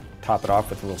try to top it off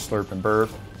with a little slurp and burp.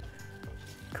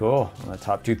 Cool, on the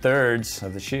top 2/3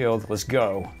 of the shield, let's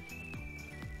go.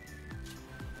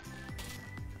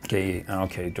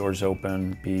 Okay, doors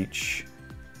open, beach.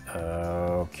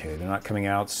 Okay, they're not coming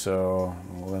out, so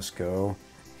let's go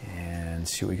and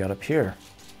see what we got up here.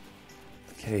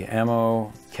 Okay,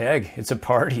 ammo, keg, it's a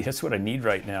party. That's what I need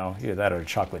right now. Either that or a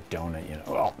chocolate donut, you know.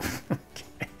 Well,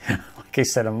 okay. Like I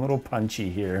said, I'm a little punchy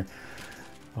here.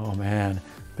 Oh man,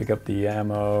 pick up the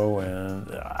ammo and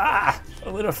a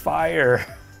little fire.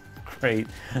 Great,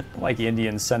 like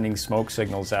Indians sending smoke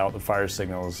signals out, the fire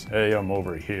signals. Hey, I'm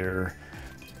over here.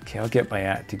 Okay, I'll get my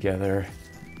act together.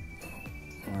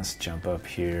 Let's jump up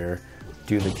here,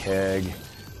 do the keg,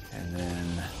 and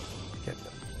then get the...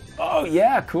 Oh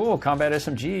yeah, cool, combat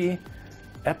SMG.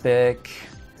 Epic,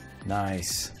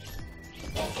 nice.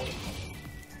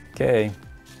 Okay,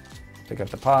 pick up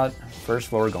the pot, first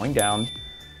floor going down.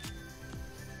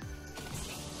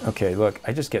 Okay, look,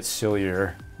 I just get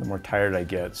sillier the more tired I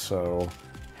get, so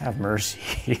have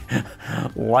mercy.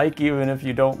 Like even if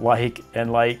you don't like,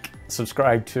 and like,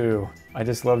 subscribe too. I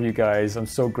just love you guys. I'm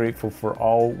so grateful for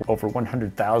all over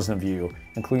 100,000 of you,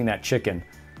 including that chicken.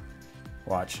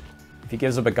 Watch. If he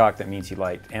gives up a gawk, that means he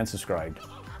liked and subscribed.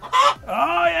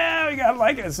 Oh yeah, we got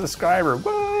like a subscriber.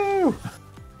 Woo!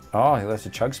 Oh, he left a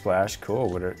chug splash. Cool.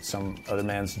 What some other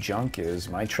man's junk is.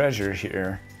 My treasure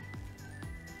here.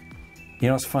 You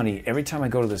know, it's funny. Every time I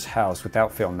go to this house,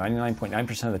 without fail,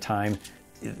 99.9% of the time,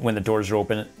 when the doors are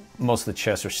open, most of the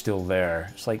chests are still there.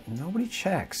 It's like, nobody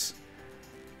checks.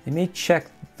 They may check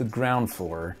the ground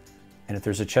floor, and if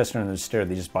there's a chest under the stair,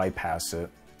 they just bypass it.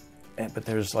 But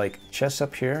there's like chests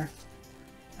up here.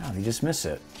 Oh, they just miss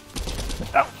it.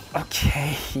 Oh,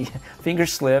 okay. Finger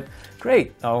slip.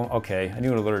 Great. Oh, okay. I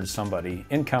knew it alerted somebody.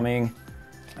 Incoming.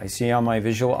 I see on my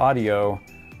visual audio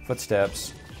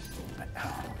footsteps.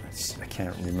 I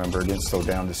can't remember. I didn't slow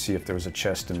down to see if there was a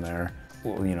chest in there.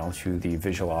 Well, you know, through the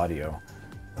visual audio.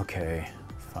 Okay,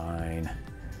 fine.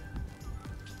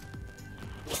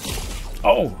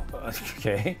 Oh,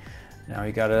 okay. Now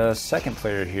we got a second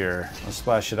player here. Let's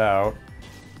splash it out.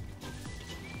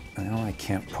 No, I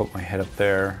can't poke my head up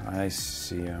there. I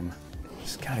see him.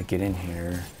 Just gotta get in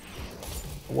here.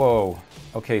 Whoa.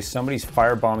 Okay, somebody's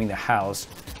firebombing the house.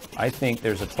 I think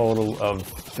there's a total of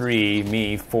 3,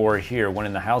 me, 4 here. 1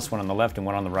 in the house, 1 on the left, and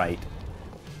 1 on the right.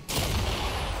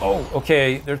 Oh,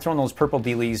 okay. They're throwing those purple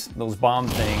dealies, those bomb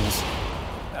things.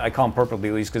 I call them purple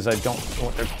dealies because I don't know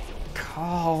what they're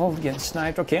called. Getting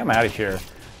sniped. Okay, I'm out of here.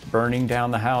 Burning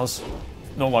down the house.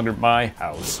 No longer my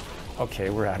house. Okay,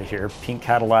 we're out of here. Pink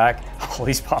Cadillac. All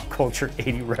these pop culture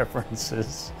 80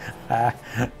 references.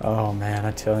 Oh man,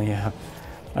 I tell you.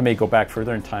 I may go back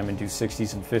further in time and do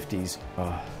 60s and 50s.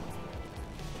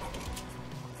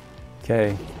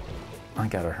 Okay. I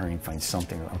gotta hurry and find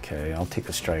something. Okay, I'll take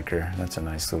the striker. That's a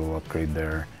nice little upgrade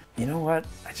there. You know what?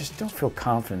 I just don't feel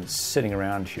confident sitting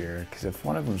around here because if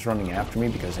one of them's running after me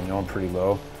because I know I'm pretty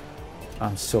low,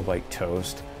 I'm still like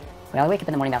toast. Well, I wake up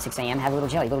in the morning about 6 a.m., have a little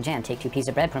jelly, little jam, take 2 pieces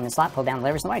of bread, put them in the slot, pull down the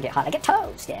levers in the wire, get hot. I get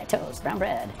toast. Yeah, toast, brown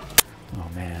bread. Oh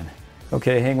man.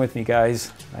 Okay, hang with me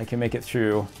guys. I can make it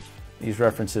through. These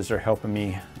references are helping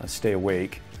me stay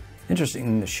awake.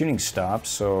 Interesting, the shooting stopped,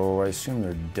 so I assume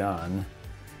they're done.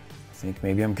 I think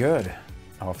maybe I'm good.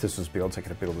 Oh, if this was builds, I could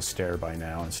have been able to stare by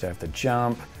now instead of have to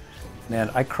jump. Man,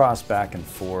 I cross back and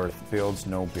forth, builds,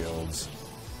 no builds.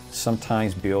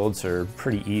 Sometimes builds are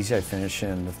pretty easy. I finish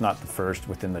in, if not the first,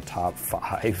 within the top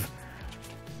 5.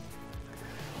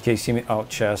 Okay, see me, oh,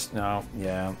 chest, no,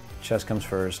 yeah, chest comes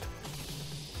first.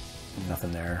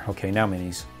 Nothing there. Okay, now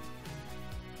minis.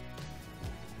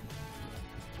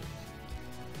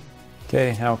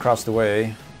 Okay, now across the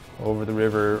way, over the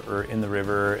river, or in the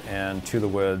river, and to the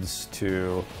woods,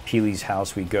 to Peely's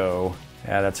house we go.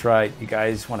 Yeah, that's right. You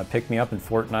guys want to pick me up in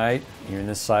Fortnite? You're in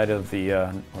this side of the,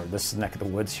 or this neck of the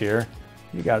woods here.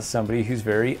 You got somebody who's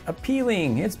very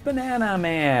appealing. It's Banana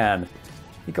Man.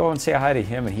 You go and say hi to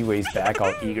him and he waves back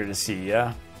all eager to see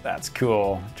ya. That's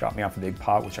cool. Drop me off a big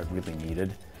pot, which I really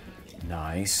needed.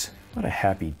 Nice. What a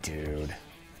happy dude.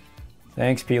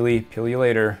 Thanks, Peely. Peel you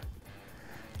later.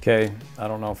 Okay, I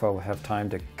don't know if I'll have time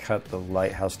to cut the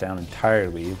lighthouse down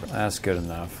entirely, but that's good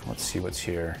enough. Let's see what's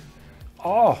here.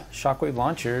 Oh, shockwave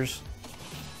launchers.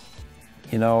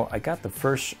 You know, I got the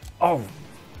first, I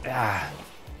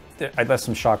left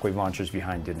some shockwave launchers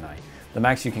behind, didn't I? The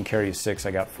max you can carry is 6,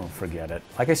 I got from forget it.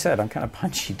 Like I said, I'm kind of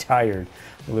punchy tired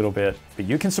a little bit, but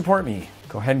you can support me.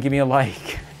 Go ahead and give me a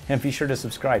like. And be sure to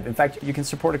subscribe. In fact, you can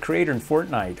support a creator in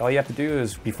Fortnite. All you have to do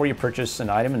is, before you purchase an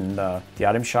item in the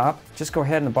item shop, just go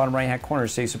ahead in the bottom right-hand corner,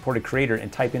 say support a creator,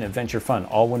 and type in Adventure Fun,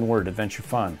 all one word, Adventure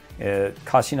Fun. It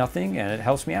costs you nothing, and it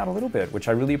helps me out a little bit, which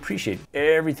I really appreciate.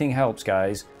 Everything helps,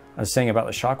 guys. I was saying about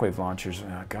the shockwave launchers,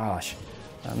 oh gosh,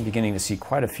 I'm beginning to see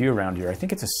quite a few around here. I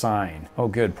think it's a sign. Oh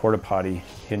good, porta potty,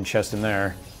 hidden chest in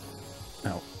there.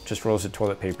 No. Just rolls of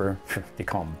toilet paper. They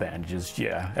call them bandages,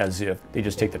 yeah, as if they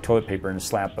just take the toilet paper and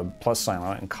slap a plus sign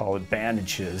on it and call it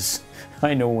bandages.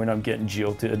 I know when I'm getting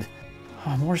jilted.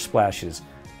 Oh, more splashes.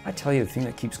 I tell you, the thing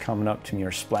that keeps coming up to me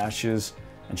are splashes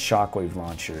and shockwave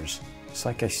launchers. It's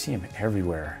like I see them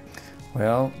everywhere.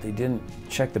 Well, they didn't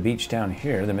check the beach down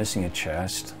here. They're missing a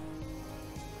chest.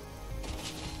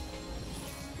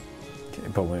 Okay,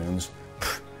 balloons.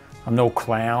 I'm no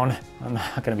clown. I'm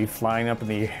not gonna be flying up in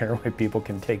the air where people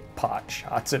can take pot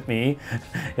shots at me.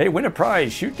 Hey, win a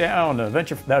prize, shoot down.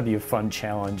 Adventure, that'd be a fun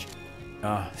challenge.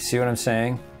 See what I'm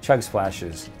saying? Chug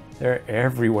splashes. They're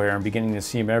everywhere. I'm beginning to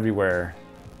see them everywhere.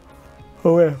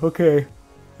 Oh yeah, okay.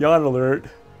 Yawn alert.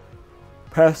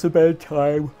 Past the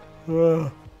bedtime.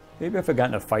 Maybe if I got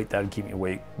in a fight, that'd keep me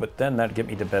awake, but then that'd get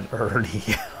me to bed early.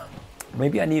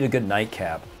 Maybe I need a good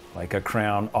nightcap. Like a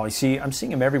crown. Oh, you see, I'm seeing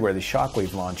them everywhere, the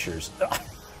shockwave launchers.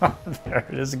 There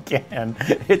it is again.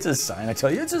 It's a sign, I tell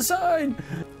you, it's a sign.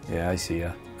 Yeah, I see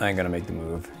ya. I ain't gonna make the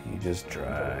move. You just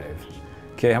drive.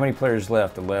 Okay, how many players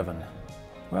left? 11.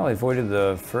 Well, I avoided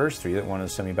the first 3 that wanted to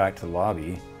send me back to the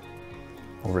lobby.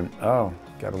 Over in, oh,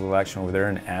 got a little action over there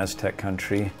in Aztec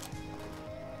country.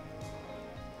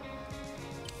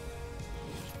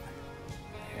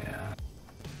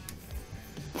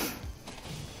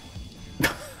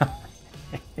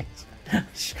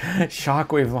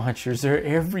 Shockwave launchers, they're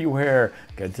everywhere.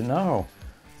 Good to know.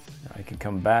 I can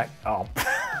come back. Oh,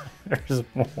 there's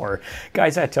more.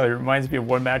 Guys, I tell you, it reminds me of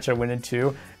one match I went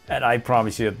into, and I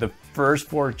promise you, the first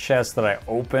 4 chests that I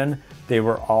opened, they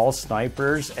were all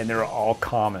snipers, and they were all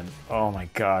common. Oh my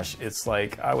gosh, it's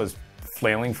like I was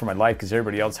flailing for my life because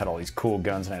everybody else had all these cool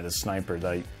guns, and I had a sniper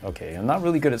that okay, I'm not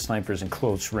really good at snipers in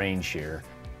close range here.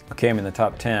 Okay, I'm in the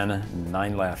top 10,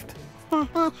 9 left.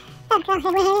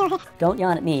 Don't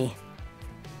yawn at me.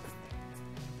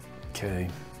 Okay.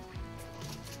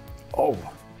 Oh,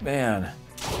 man.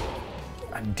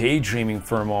 I'm daydreaming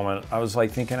for a moment. I was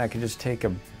like thinking I could just take a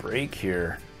break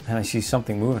here. And I see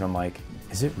something moving. I'm like,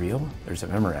 is it real? There's a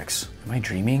Memorex. Am I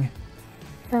dreaming?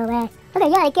 Oh, okay,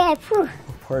 yeah, I get it. Whew.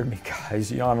 Pardon me,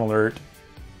 guys. Yawn alert.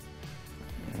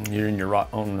 You're in your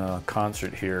own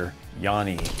concert here.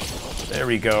 Yawny. There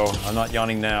we go. I'm not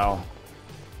yawning now.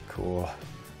 Cool.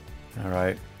 All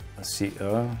right. Let's see.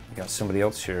 Oh, we got somebody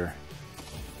else here.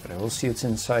 But I will see what's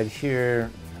inside here.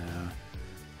 Nah.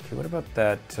 Okay, what about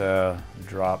that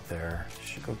drop there?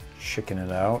 Should go chicken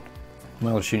it out.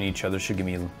 Well, we're shooting each other. Should give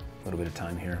me a little bit of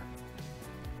time here.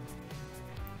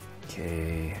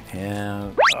 Okay,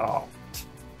 and oh.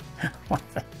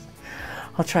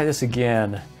 I'll try this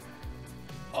again.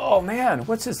 Oh man,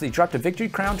 what's this? They dropped a victory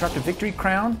crown,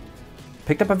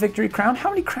 picked up a victory crown. How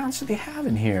many crowns do they have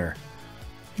in here?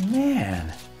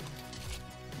 Man.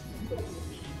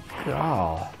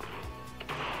 Oh.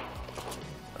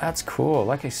 That's cool.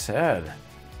 Like I said,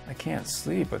 I can't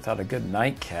sleep without a good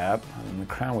nightcap, and the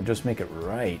crown would just make it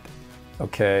right.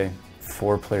 Okay,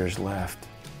 4 players left.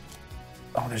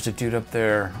 Oh, there's a dude up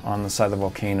there on the side of the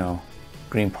volcano.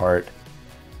 Green part.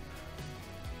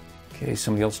 Okay,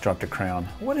 somebody else dropped a crown.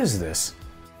 What is this?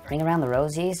 Ring around the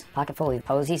rosies, pocket full of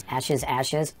posies, ashes,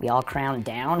 ashes, we all crown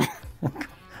down.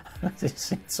 I've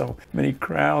seen so many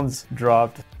crowns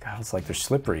dropped. God, it's like they're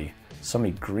slippery.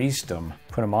 Somebody greased them,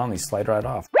 put them on, they slide right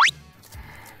off.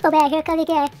 Oh, bad, here comes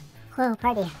again. Whoa,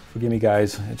 party. Forgive me,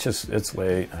 guys. It's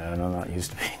late, and I'm not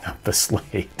used to being up this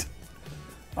late.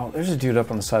 Oh, there's a dude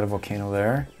up on the side of the volcano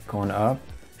there, going up,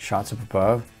 shots up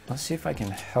above. Let's see if I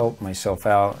can help myself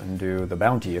out and do the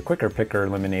bounty, a quicker picker,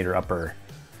 eliminator upper.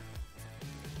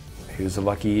 Who's the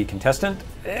lucky contestant?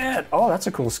 And, oh, that's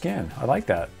a cool skin. I like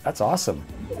that. That's awesome.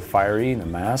 Fiery, the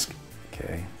mask.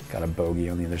 Okay, got a bogey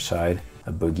on the other side.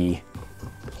 A boogie.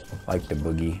 Like the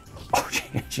boogie. Oh,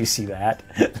 did you see that?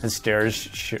 The stairs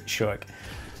shook.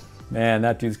 Man,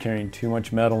 that dude's carrying too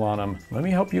much metal on him. Let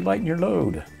me help you lighten your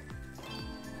load.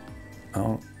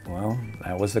 Oh, well,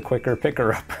 that was the quicker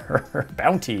picker upper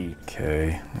bounty.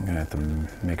 Okay, I'm gonna have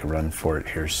to make a run for it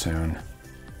here soon.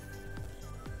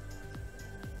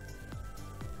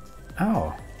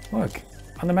 Oh, look,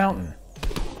 on the mountain.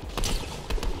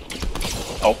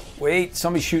 Oh, wait,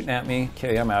 somebody's shooting at me.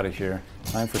 Okay, I'm out of here.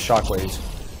 Time for shockwaves.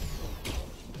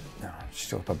 No,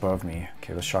 still up above me.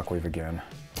 Okay, let's shockwave again.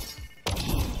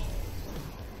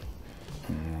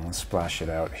 Let's splash it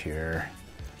out here.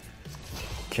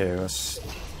 Okay, let's...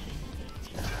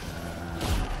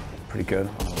 pretty good.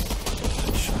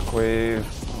 Shockwave.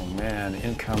 Oh man,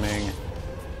 incoming.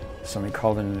 Somebody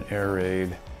called in an air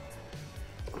raid.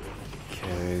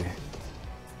 Okay.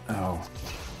 Oh,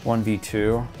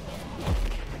 1v2.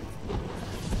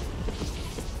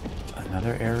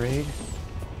 Another air raid.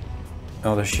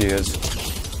 Oh, there she is.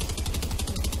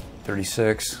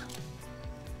 36.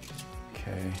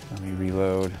 Okay, let me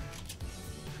reload.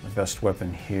 My best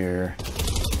weapon here.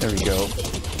 There we go.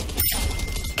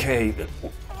 Okay.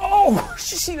 Oh,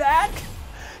 did you see that?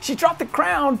 She dropped the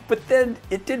crown, but then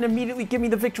it didn't immediately give me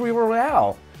the victory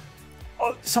royale.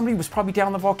 Oh, somebody was probably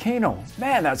down the volcano.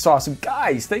 Man, that's awesome.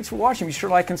 Guys, thanks for watching. Be sure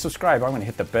to like and subscribe. I'm gonna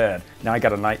hit the bed. Now I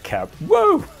got a nightcap.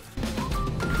 Woo!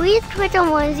 Please click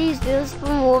on one of these videos for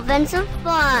more events and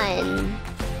fun.